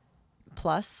 100K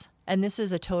plus, and this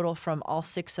is a total from all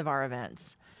 6 of our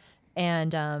events.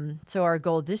 And so our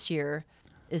goal this year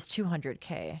is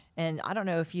 200K. And I don't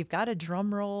know if you've got a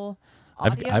drum roll.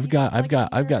 I've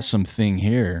got something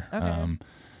here. Okay.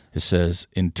 It says,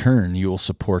 in turn, you will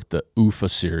support the RUFA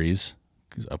series,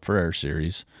 Up for Air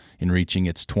series, in reaching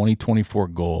its 2024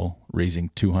 goal, raising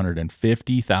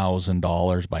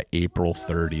 $250,000 by April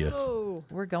 30th. Oh,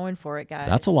 we're going for it, guys.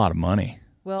 That's a lot of money.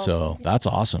 Well, so that's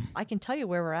awesome. I can tell you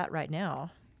where we're at right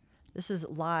now. This is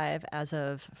live as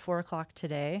of 4 o'clock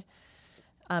today.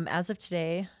 As of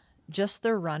today, just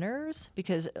the runners,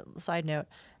 because side note,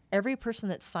 every person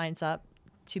that signs up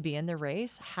to be in the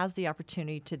race has the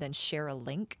opportunity to then share a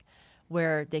link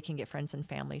where they can get friends and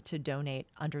family to donate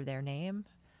under their name.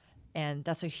 And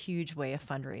that's a huge way of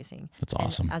fundraising. That's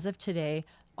awesome. And as of today,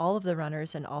 all of the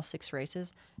runners in all 6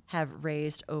 races have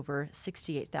raised over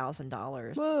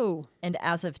 $68,000. Whoa. And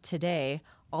as of today,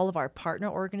 all of our partner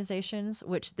organizations,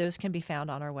 which those can be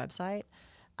found on our website,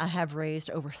 have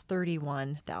raised over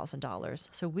 $31,000.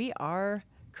 So we are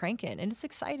cranking, and it's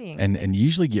exciting. And you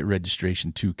usually get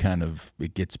registration too,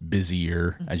 it gets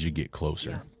busier as you get closer.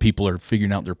 Yeah. People are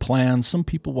figuring out their plans. Some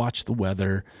people watch the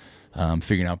weather,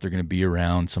 figuring out they're going to be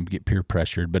around. Some get peer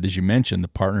pressured. But as you mentioned, the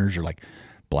partners are like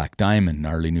Black Diamond,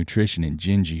 Gnarly Nutrition, and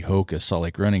Gingy, Hoka, Salt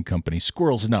Lake Running Company,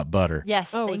 Squirrels and Nut Butter.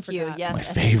 Yes, thank you. Yes, my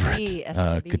favorite.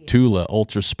 Catula,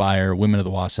 Ultra Spire, Women of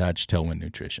the Wasatch, Tailwind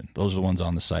Nutrition. Those are the ones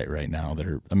on the site right now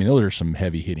those are some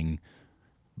heavy hitting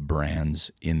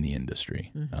brands in the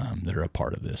industry that are a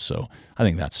part of this. So I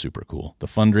think that's super cool. The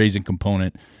fundraising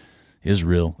component is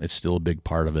real. It's still a big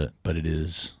part of it, but it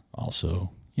is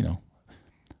also,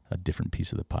 a different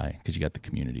piece of the pie because you got the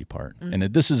community part. And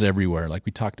this is everywhere. Like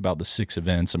we talked about the 6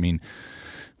 events. I mean,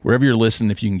 wherever you're listening,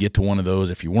 if you can get to one of those,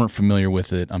 if you weren't familiar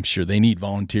with it, I'm sure they need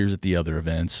volunteers at the other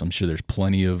events. I'm sure there's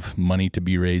plenty of money to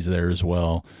be raised there as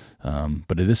well.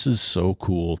 But this is so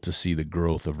cool to see the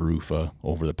growth of RUFA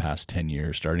over the past 10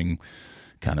 years, starting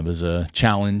kind of as a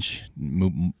challenge,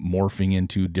 morphing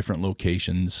into different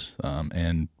locations,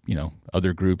 and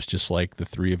other groups just like the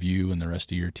 3 of you and the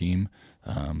rest of your team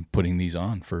putting these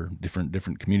on for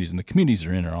different communities. And the communities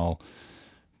they're in are all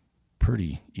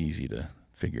pretty easy to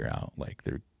figure out. Like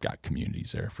they've got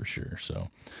communities there for sure. So,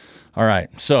 all right.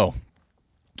 So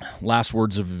last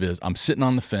words of Viz. I'm sitting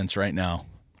on the fence right now.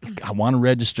 I want to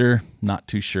register. Not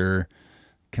too sure.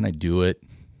 Can I do it?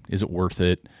 Is it worth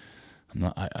it?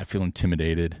 I feel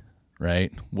intimidated,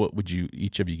 right? What would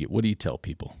each of you get? What do you tell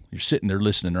people? You're sitting there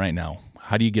listening right now.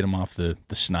 How do you get them off the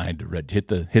snide to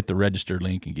hit the register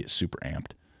link and get super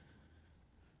amped?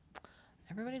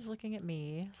 Everybody's looking at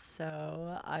me,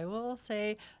 so I will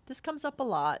say this comes up a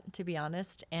lot, to be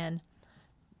honest. And,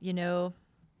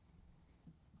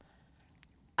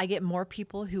 I get more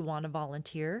people who want to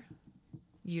volunteer,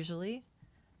 usually,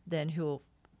 than who will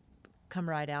come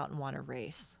right out and want to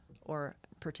race or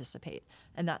participate.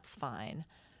 And that's fine.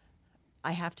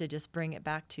 I have to just bring it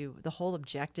back to the whole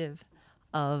objective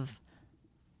of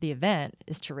the event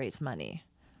is to raise money.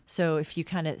 So if you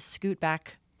kind of scoot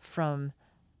back from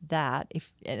that,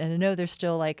 and I know there's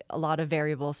still like a lot of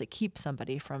variables that keep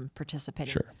somebody from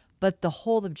participating, sure, but the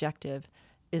whole objective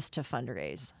is to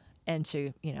fundraise and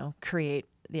to, create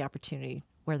the opportunity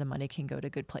where the money can go to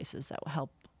good places that will help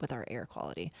with our air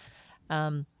quality.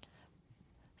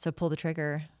 So pull the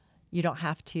trigger. You don't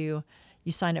have to,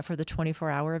 you sign up for the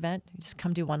 24-hour event, you just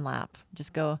come do 1 lap,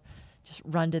 just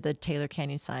run to the Taylor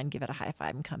Canyon sign, give it a high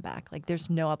five and come back. Like there's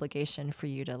no obligation for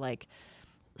you to like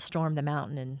storm the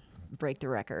mountain and break the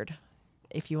record.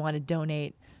 If you want to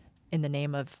donate in the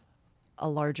name of a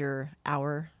larger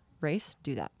hour race,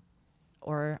 do that.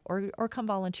 Or come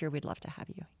volunteer. We'd love to have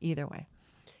you. Either way.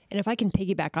 And if I can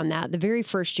piggyback on that, the very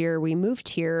first year we moved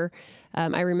here,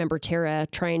 I remember Tara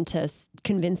trying to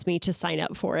convince me to sign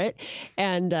up for it.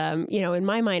 And, in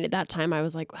my mind at that time, I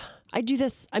was like, I do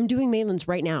this. I'm doing Malin's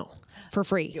right now for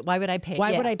free. Why would I pay?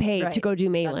 Why would I pay to go do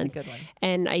Malin's? That's a good one.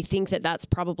 And I think that's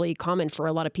probably common for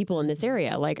a lot of people in this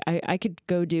area. Like I could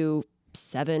go do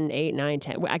 7, 8, 9,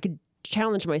 10. I could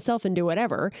challenge myself and do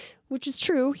whatever, which is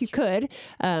true. You could.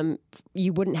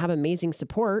 You wouldn't have amazing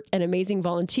support and amazing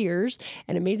volunteers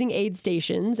and amazing aid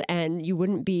stations, and you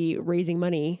wouldn't be raising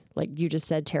money, like you just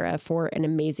said, Tara, for an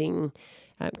amazing,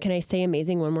 can I say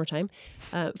amazing one more time?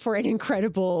 For an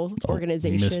incredible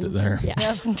organization. You missed it there.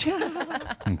 Yeah.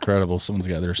 Incredible. Someone's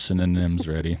got their synonyms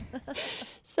ready.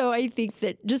 So I think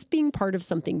that just being part of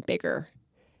something bigger,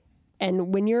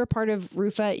 and when you're a part of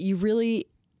RUFA,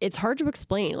 it's hard to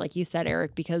explain, like you said,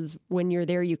 Eric, because when you're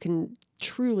there, you can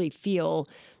truly feel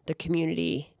the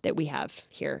community that we have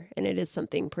here. And it is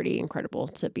something pretty incredible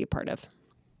to be a part of.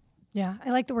 Yeah,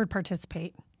 I like the word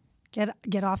participate.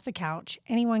 Get off the couch.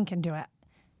 Anyone can do it.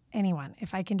 Anyone.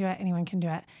 If I can do it, anyone can do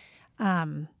it.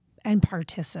 And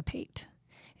participate.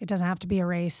 It doesn't have to be a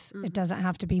race. It doesn't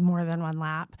have to be more than one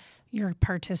lap. You're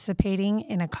participating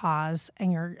in a cause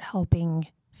and you're helping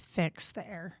fix the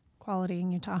air quality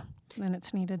in Utah, and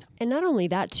it's needed. And not only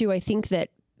that, too, I think that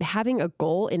having a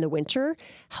goal in the winter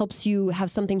helps you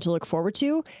have something to look forward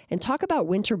to. And talk about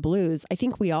winter blues. I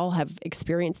think we all have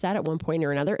experienced that at one point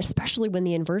or another, especially when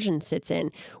the inversion sits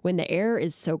in, when the air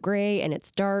is so gray and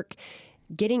it's dark.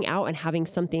 Getting out and having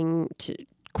something to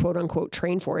quote unquote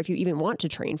train for, if you even want to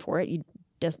train for it, you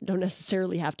don't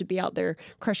necessarily have to be out there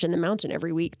crushing the mountain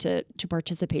every week to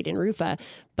participate in RUFA,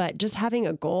 but just having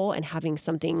a goal and having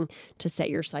something to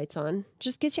set your sights on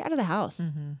just gets you out of the house.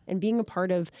 And being a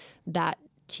part of that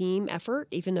team effort,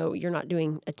 even though you're not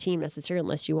doing a team necessarily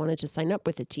unless you wanted to sign up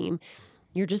with a team,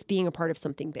 you're just being a part of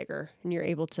something bigger and you're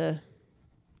able to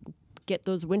get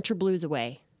those winter blues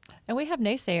away. And we have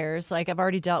naysayers. Like I've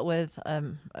already dealt with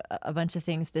a bunch of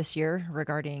things this year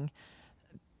regarding,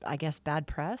 I guess, bad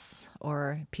press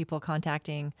or people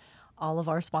contacting all of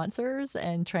our sponsors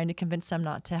and trying to convince them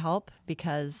not to help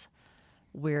because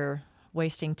we're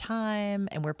wasting time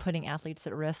and we're putting athletes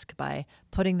at risk by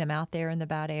putting them out there in the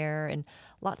bad air and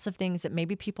lots of things that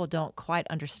maybe people don't quite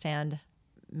understand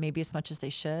maybe as much as they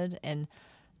should. And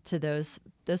to those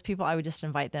people, I would just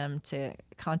invite them to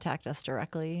contact us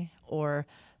directly or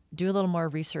do a little more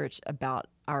research about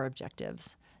our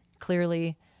objectives.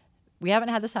 Clearly, we haven't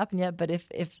had this happen yet, but if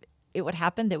it would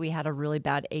happen that we had a really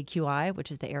bad AQI,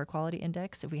 which is the air quality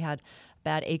index, if we had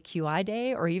bad AQI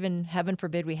day, or even heaven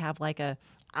forbid we have like a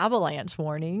avalanche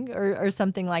warning or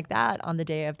something like that on the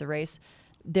day of the race,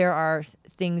 there are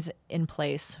things in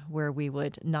place where we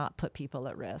would not put people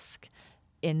at risk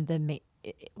in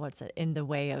the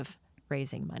way of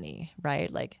raising money,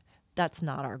 right? Like that's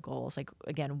not our goals. Like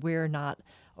again, we're not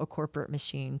a corporate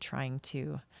machine trying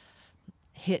to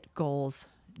hit goals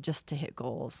just to hit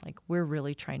goals. Like we're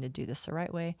really trying to do this the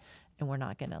right way, and we're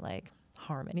not going to like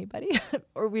harm anybody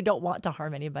or we don't want to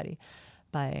harm anybody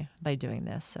by doing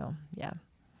this. So yeah.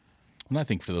 And I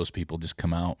think for those people, just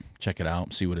come out, check it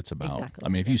out, see what it's about. Exactly. I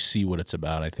mean, if you see what it's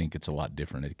about, I think it's a lot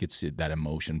different. It gets that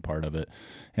emotion part of it.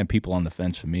 And people on the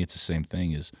fence, for me, it's the same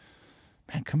thing is,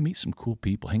 man, come meet some cool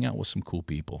people, hang out with some cool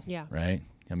people. Yeah. Right?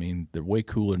 I mean, they're way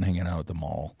cooler than hanging out at the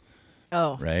mall.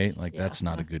 Oh. Right? Like that's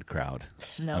not a good crowd.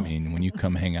 No. I mean, when you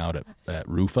come hang out at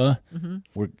RUFA,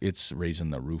 it's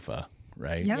raising the RUFA.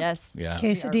 Right? Yeah. Yes. Yeah.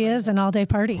 Quesadillas and all day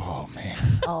party. Oh, man.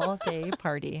 All day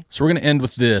party. So we're going to end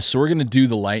with this. So we're going to do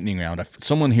the lightning round.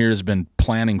 Someone here has been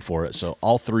planning for it. So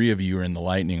all three of you are in the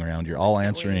lightning round. You're all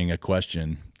answering a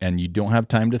question, and you don't have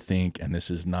time to think, and this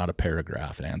is not a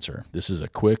paragraph answer. This is a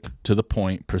quick, to the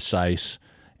point, precise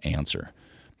answer.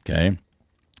 Okay?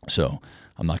 So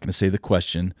I'm not going to say the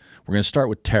question. We're going to start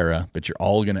with Tara, but you're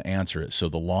all going to answer it. So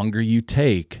the longer you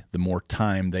take, the more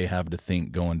time they have to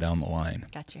think going down the line.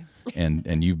 Got you.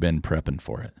 And you've been prepping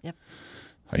for it. Yep.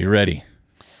 Are you ready?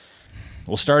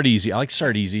 We'll start easy. I like to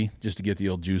start easy just to get the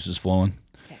old juices flowing.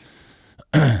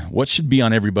 Okay. What should be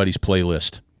on everybody's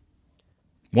playlist?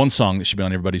 One song that should be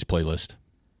on everybody's playlist.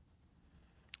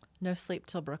 No Sleep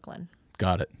Till Brooklyn.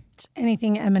 Got it.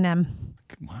 Anything Eminem.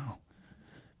 Wow.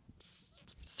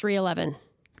 311.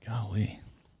 Golly.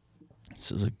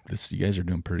 You guys are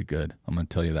doing pretty good. I'm going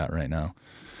to tell you that right now.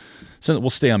 So we'll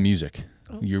stay on music.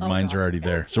 Your minds are already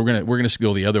there. So we're gonna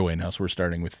go the other way now. So we're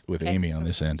starting with Amy on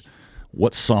this end.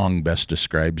 What song best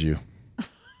describes you?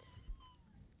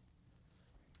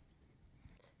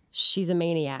 She's a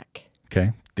maniac.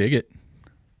 Okay, dig it.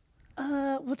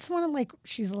 What's the one like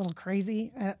she's a little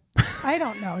crazy? I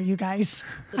don't know, you guys.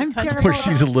 I'm terrible. Where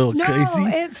she's a little no, crazy?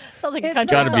 It's Sounds like a it's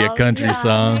country Got to be a song. country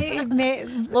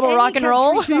song. Little rock and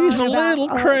roll. She's a little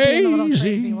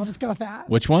crazy. We'll just go with that.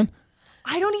 Which one?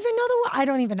 I don't even know I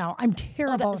don't even know. I'm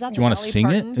terrible. is that Do you want to Dolly sing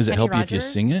Parton, it? Does it Kenny help you if you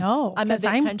Rogers? sing it? No, I'm a because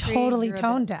big I'm country, totally you're a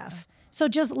tone bit- deaf. So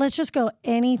let's just go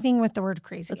anything with the word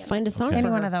crazy. Let's in find it. a song. Okay. Any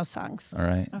for one her. of those songs. All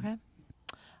right. Okay.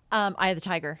 Eye of the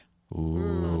Tiger.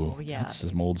 Ooh. yeah. That's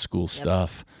some old school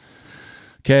stuff.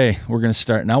 Okay, we're going to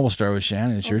start. Now we'll start with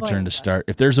Shannon. It's your turn to start.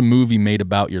 If there's a movie made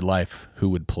about your life, who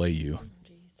would play you?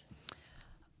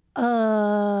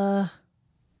 I'm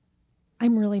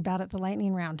really bad at the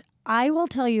lightning round. I will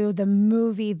tell you the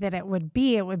movie that it would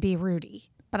be Rudy.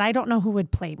 But I don't know who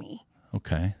would play me.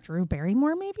 Okay. Drew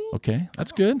Barrymore, maybe? Okay,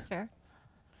 that's good. That's fair.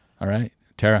 All right.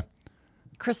 Tara?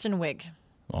 Kristen Wiig.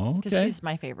 Oh, Because okay. she's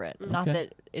my favorite. Not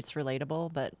that it's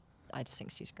relatable, but I just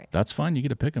think she's great. That's fine. You get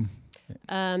to pick them.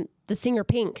 The singer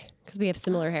Pink, because we have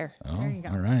similar hair. Oh, There you go.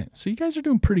 all right. So you guys are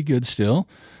doing pretty good still.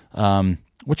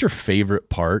 What's your favorite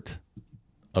part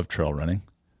of trail running?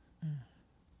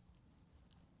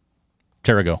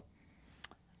 Tara, go.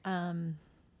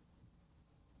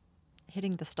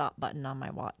 Hitting the stop button on my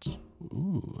watch.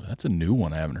 Ooh, that's a new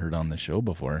one I haven't heard on the show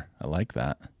before. I like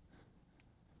that.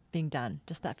 Being done.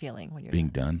 Just that feeling when you're Being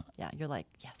done. Yeah, you're like,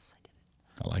 yes, I did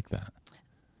it. I like that.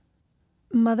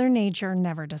 Mother Nature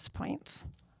never disappoints.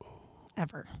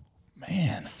 Ever.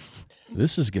 Man,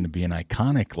 this is going to be an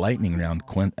iconic lightning round.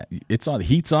 It's on. The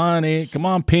heat's on. Come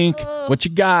on, Pink. What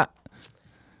you got?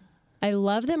 I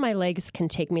love that my legs can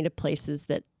take me to places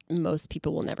that most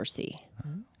people will never see.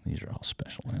 These are all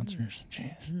special answers.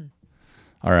 Jeez.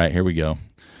 All right, here we go.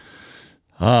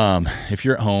 If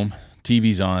you're at home,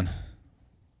 TV's on.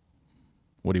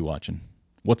 What are you watching?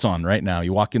 What's on right now?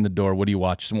 You walk in the door. What do you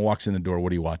watch? Someone walks in the door.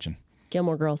 What are you watching?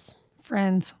 Gilmore Girls.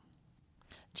 Friends.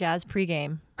 Jazz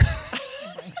pregame.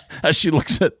 As she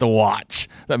looks at the watch,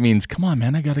 that means, come on,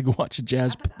 man, I got to go watch a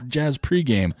jazz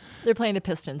pregame. They're playing the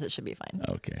Pistons. It should be fine.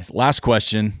 Okay. Last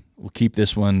question. We'll keep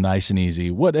this one nice and easy.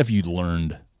 What have you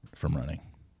learned from running?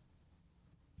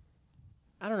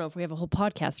 I don't know if we have a whole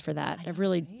podcast for that. I've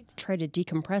really tried to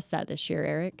decompress that this year,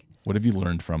 Eric. What have you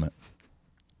learned from it?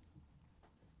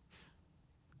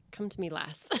 Come to me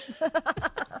last.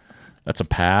 That's a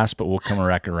pass, but we'll come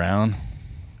back around.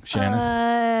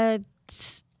 Shannon?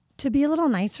 To be a little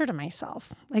nicer to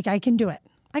myself. Like, I can do it.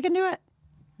 I can do it.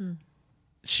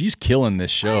 She's killing this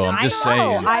show. I'm just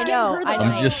saying. I know.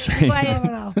 I'm just saying. I don't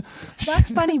know. That's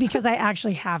funny because I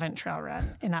actually haven't trail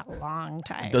run in a long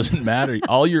time. It doesn't matter.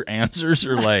 All your answers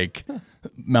are like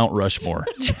Mount Rushmore.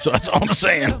 So that's all I'm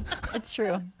saying. It's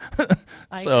true.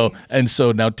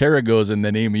 So now Tara goes, and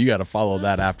then Amy, you got to follow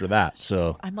that after that.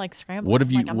 So I'm like scrambling. what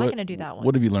have you? I'm not going to do that one.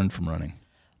 What have you learned from running?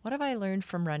 What have I learned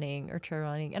from running or trail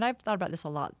running? And I've thought about this a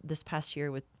lot this past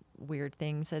year with weird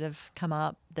things that have come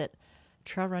up, that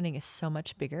trail running is so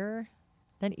much bigger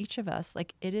than each of us.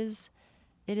 Like it is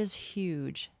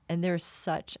huge. And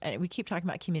and we keep talking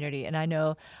about community, and I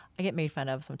know I get made fun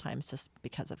of sometimes just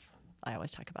because I always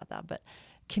talk about that, but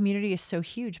community is so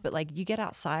huge. But like you get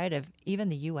outside of even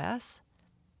the US,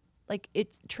 like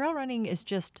trail running is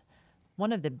just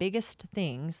one of the biggest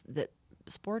things that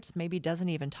sports maybe doesn't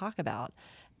even talk about.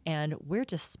 And we're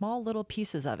just small little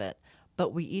pieces of it,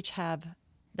 but we each have,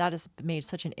 that has made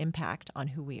such an impact on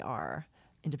who we are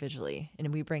individually.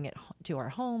 And we bring it to our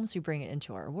homes, we bring it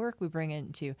into our work, we bring it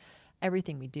into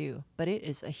everything we do. But it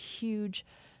is a huge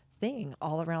thing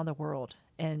all around the world.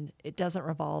 And it doesn't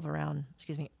revolve around,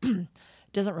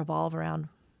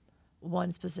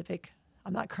 one specific,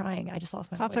 I'm not crying, I just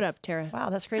lost my Cough voice. it up, Tara. Wow,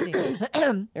 that's crazy.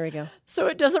 There we go. So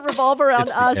it doesn't revolve around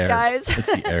It's the us, air. guys. It's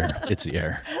the air. It's the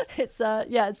air.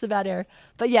 It's the bad air.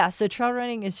 But yeah, so trail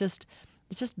running is it's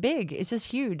just big. It's just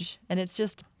huge. And it's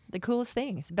just the coolest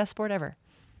thing. It's the best sport ever.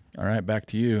 All right, back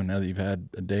to you. Now that you've had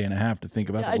a day and a half to think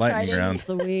about Yeah, the I lightning tried. round,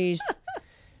 Louise.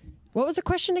 What was the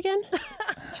question again?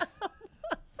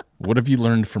 what have you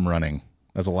learned from running?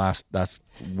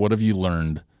 What have you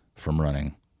learned from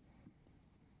running?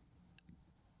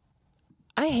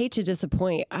 I hate to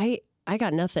disappoint. I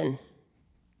got nothing.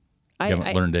 You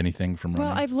haven't learned anything from running?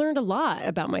 Well, I've learned a lot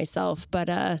about myself, but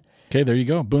Okay, there you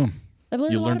go. Boom. I've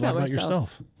learned You a lot learned a lot about about myself.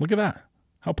 yourself. Look at that.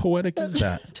 How poetic is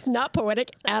that? It's not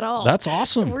poetic at all. That's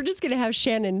awesome. We're just going to have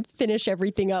Shannon finish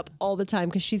everything up all the time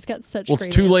because she's got such Well, great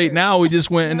it's too late answers. now. We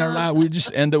just went in our lap. We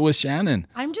just end it with Shannon.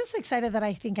 I'm just excited that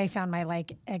I think I found my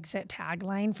exit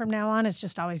tagline from now on. It's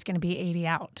just always going to be 80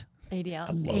 out. 80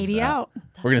 out. Love 80 that. out.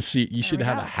 We're going to see. You should we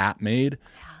have go. a hat made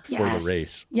for the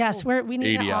race. Yes, we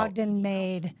need 80 an out. Ogden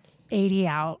made 80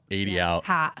 out 80 out.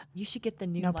 hat. You should get the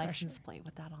new No license plate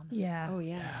with that on there. Yeah. Oh,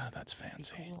 yeah. Yeah, that's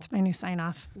fancy. It's my new sign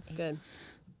off. It's good.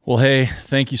 Well, hey,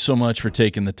 thank you so much for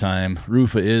taking the time.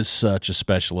 RUFA is such a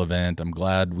special event. I'm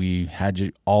glad we had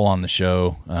you all on the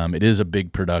show. It is a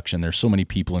big production. There's so many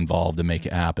people involved to make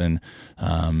it happen.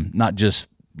 Not just,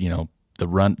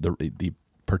 the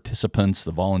participants,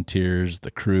 the volunteers, the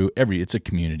crew, it's a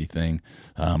community thing.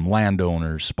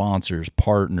 Landowners, sponsors,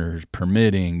 partners,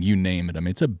 permitting, you name it. I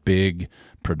mean, it's a big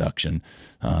production,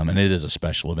 and it is a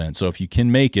special event. So if you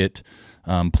can make it,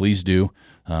 please do.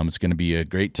 It's going to be a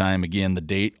great time. Again, the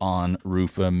date on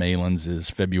RUFA Malin's is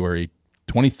February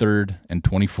 23rd and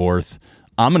 24th.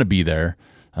 I'm going to be there,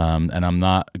 and I'm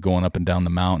not going up and down the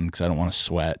mountain because I don't want to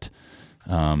sweat.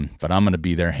 But I'm going to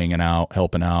be there hanging out,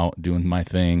 helping out, doing my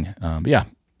thing. But yeah,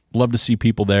 love to see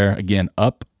people there. Again,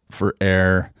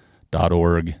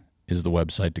 upforair.org is the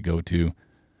website to go to.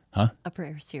 Up for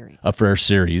Air Series. Up for Air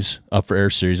Series.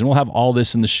 And we'll have all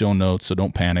this in the show notes, so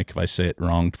don't panic if I say it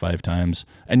wrong 5 times.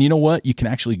 And you know what? You can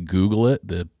actually Google it.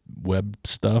 The web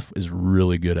stuff is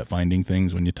really good at finding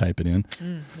things when you type it in.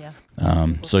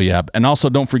 So yeah, and also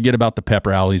don't forget about the pep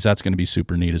rallies. That's going to be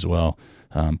super neat as well.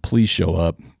 Please show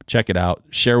up, check it out,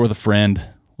 share with a friend.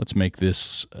 Let's make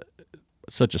this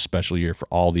such a special year for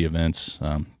all the events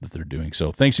that they're doing.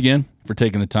 So thanks again for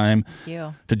taking the time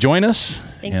to join us.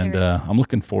 Thank and you. I'm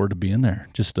looking forward to being there.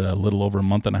 Just a little over a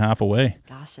month and a half away.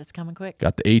 Gosh, it's coming quick.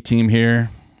 Got the A-team here.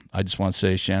 I just want to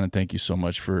say, Shannon, thank you so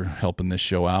much for helping this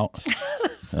show out.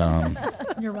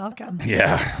 You're welcome.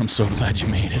 Yeah, I'm so glad you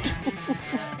made it.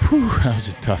 Whew, that was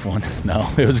a tough one. No,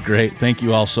 it was great. Thank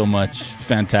you all so much.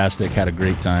 Fantastic. Had a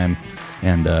great time.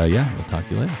 And yeah, we'll talk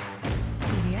to you later.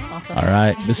 Awesome. All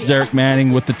right. This is Eric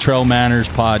Manning with the Trail Manners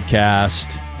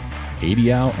Podcast.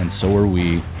 80 out, and so are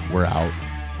we. We're out.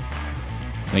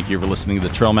 Thank you for listening to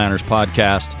the Trail Manners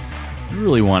Podcast. I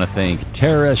really want to thank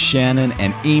Tara, Shannon,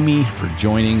 and Amy for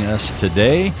joining us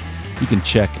today. You can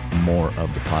check more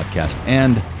of the podcast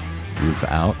and RUFA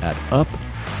out at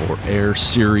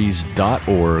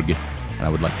upforairseries.org. And I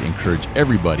would like to encourage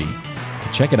everybody to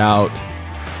check it out,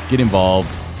 get involved,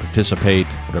 participate,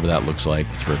 whatever that looks like.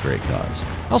 It's for a great cause.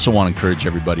 I also want to encourage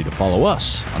everybody to follow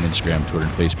us on Instagram, Twitter,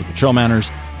 and Facebook at Trail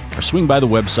Manners, or swing by the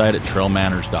website at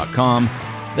trailmanners.com.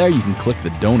 There you can click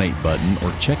the donate button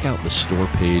or check out the store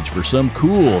page for some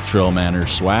cool Trail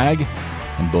Manners swag.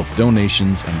 And both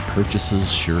donations and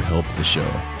purchases sure help the show.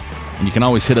 And you can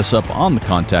always hit us up on the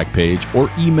contact page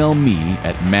or email me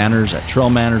at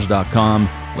manners@trailmanners.com.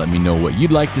 Let me know what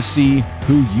you'd like to see,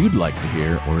 who you'd like to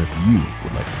hear, or if you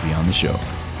would like to be on the show.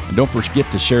 And don't forget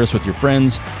to share us with your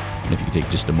friends. And if you could take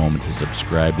just a moment to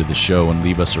subscribe to the show and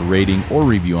leave us a rating or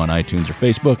review on iTunes or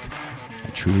Facebook, I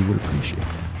truly would appreciate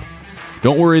that.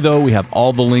 Don't worry, though, we have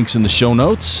all the links in the show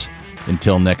notes.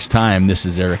 Until next time, this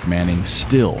is Eric Manning,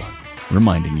 still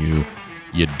reminding you,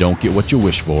 you don't get what you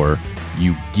wish for,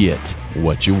 you get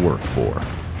what you work for.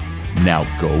 Now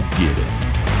go get it.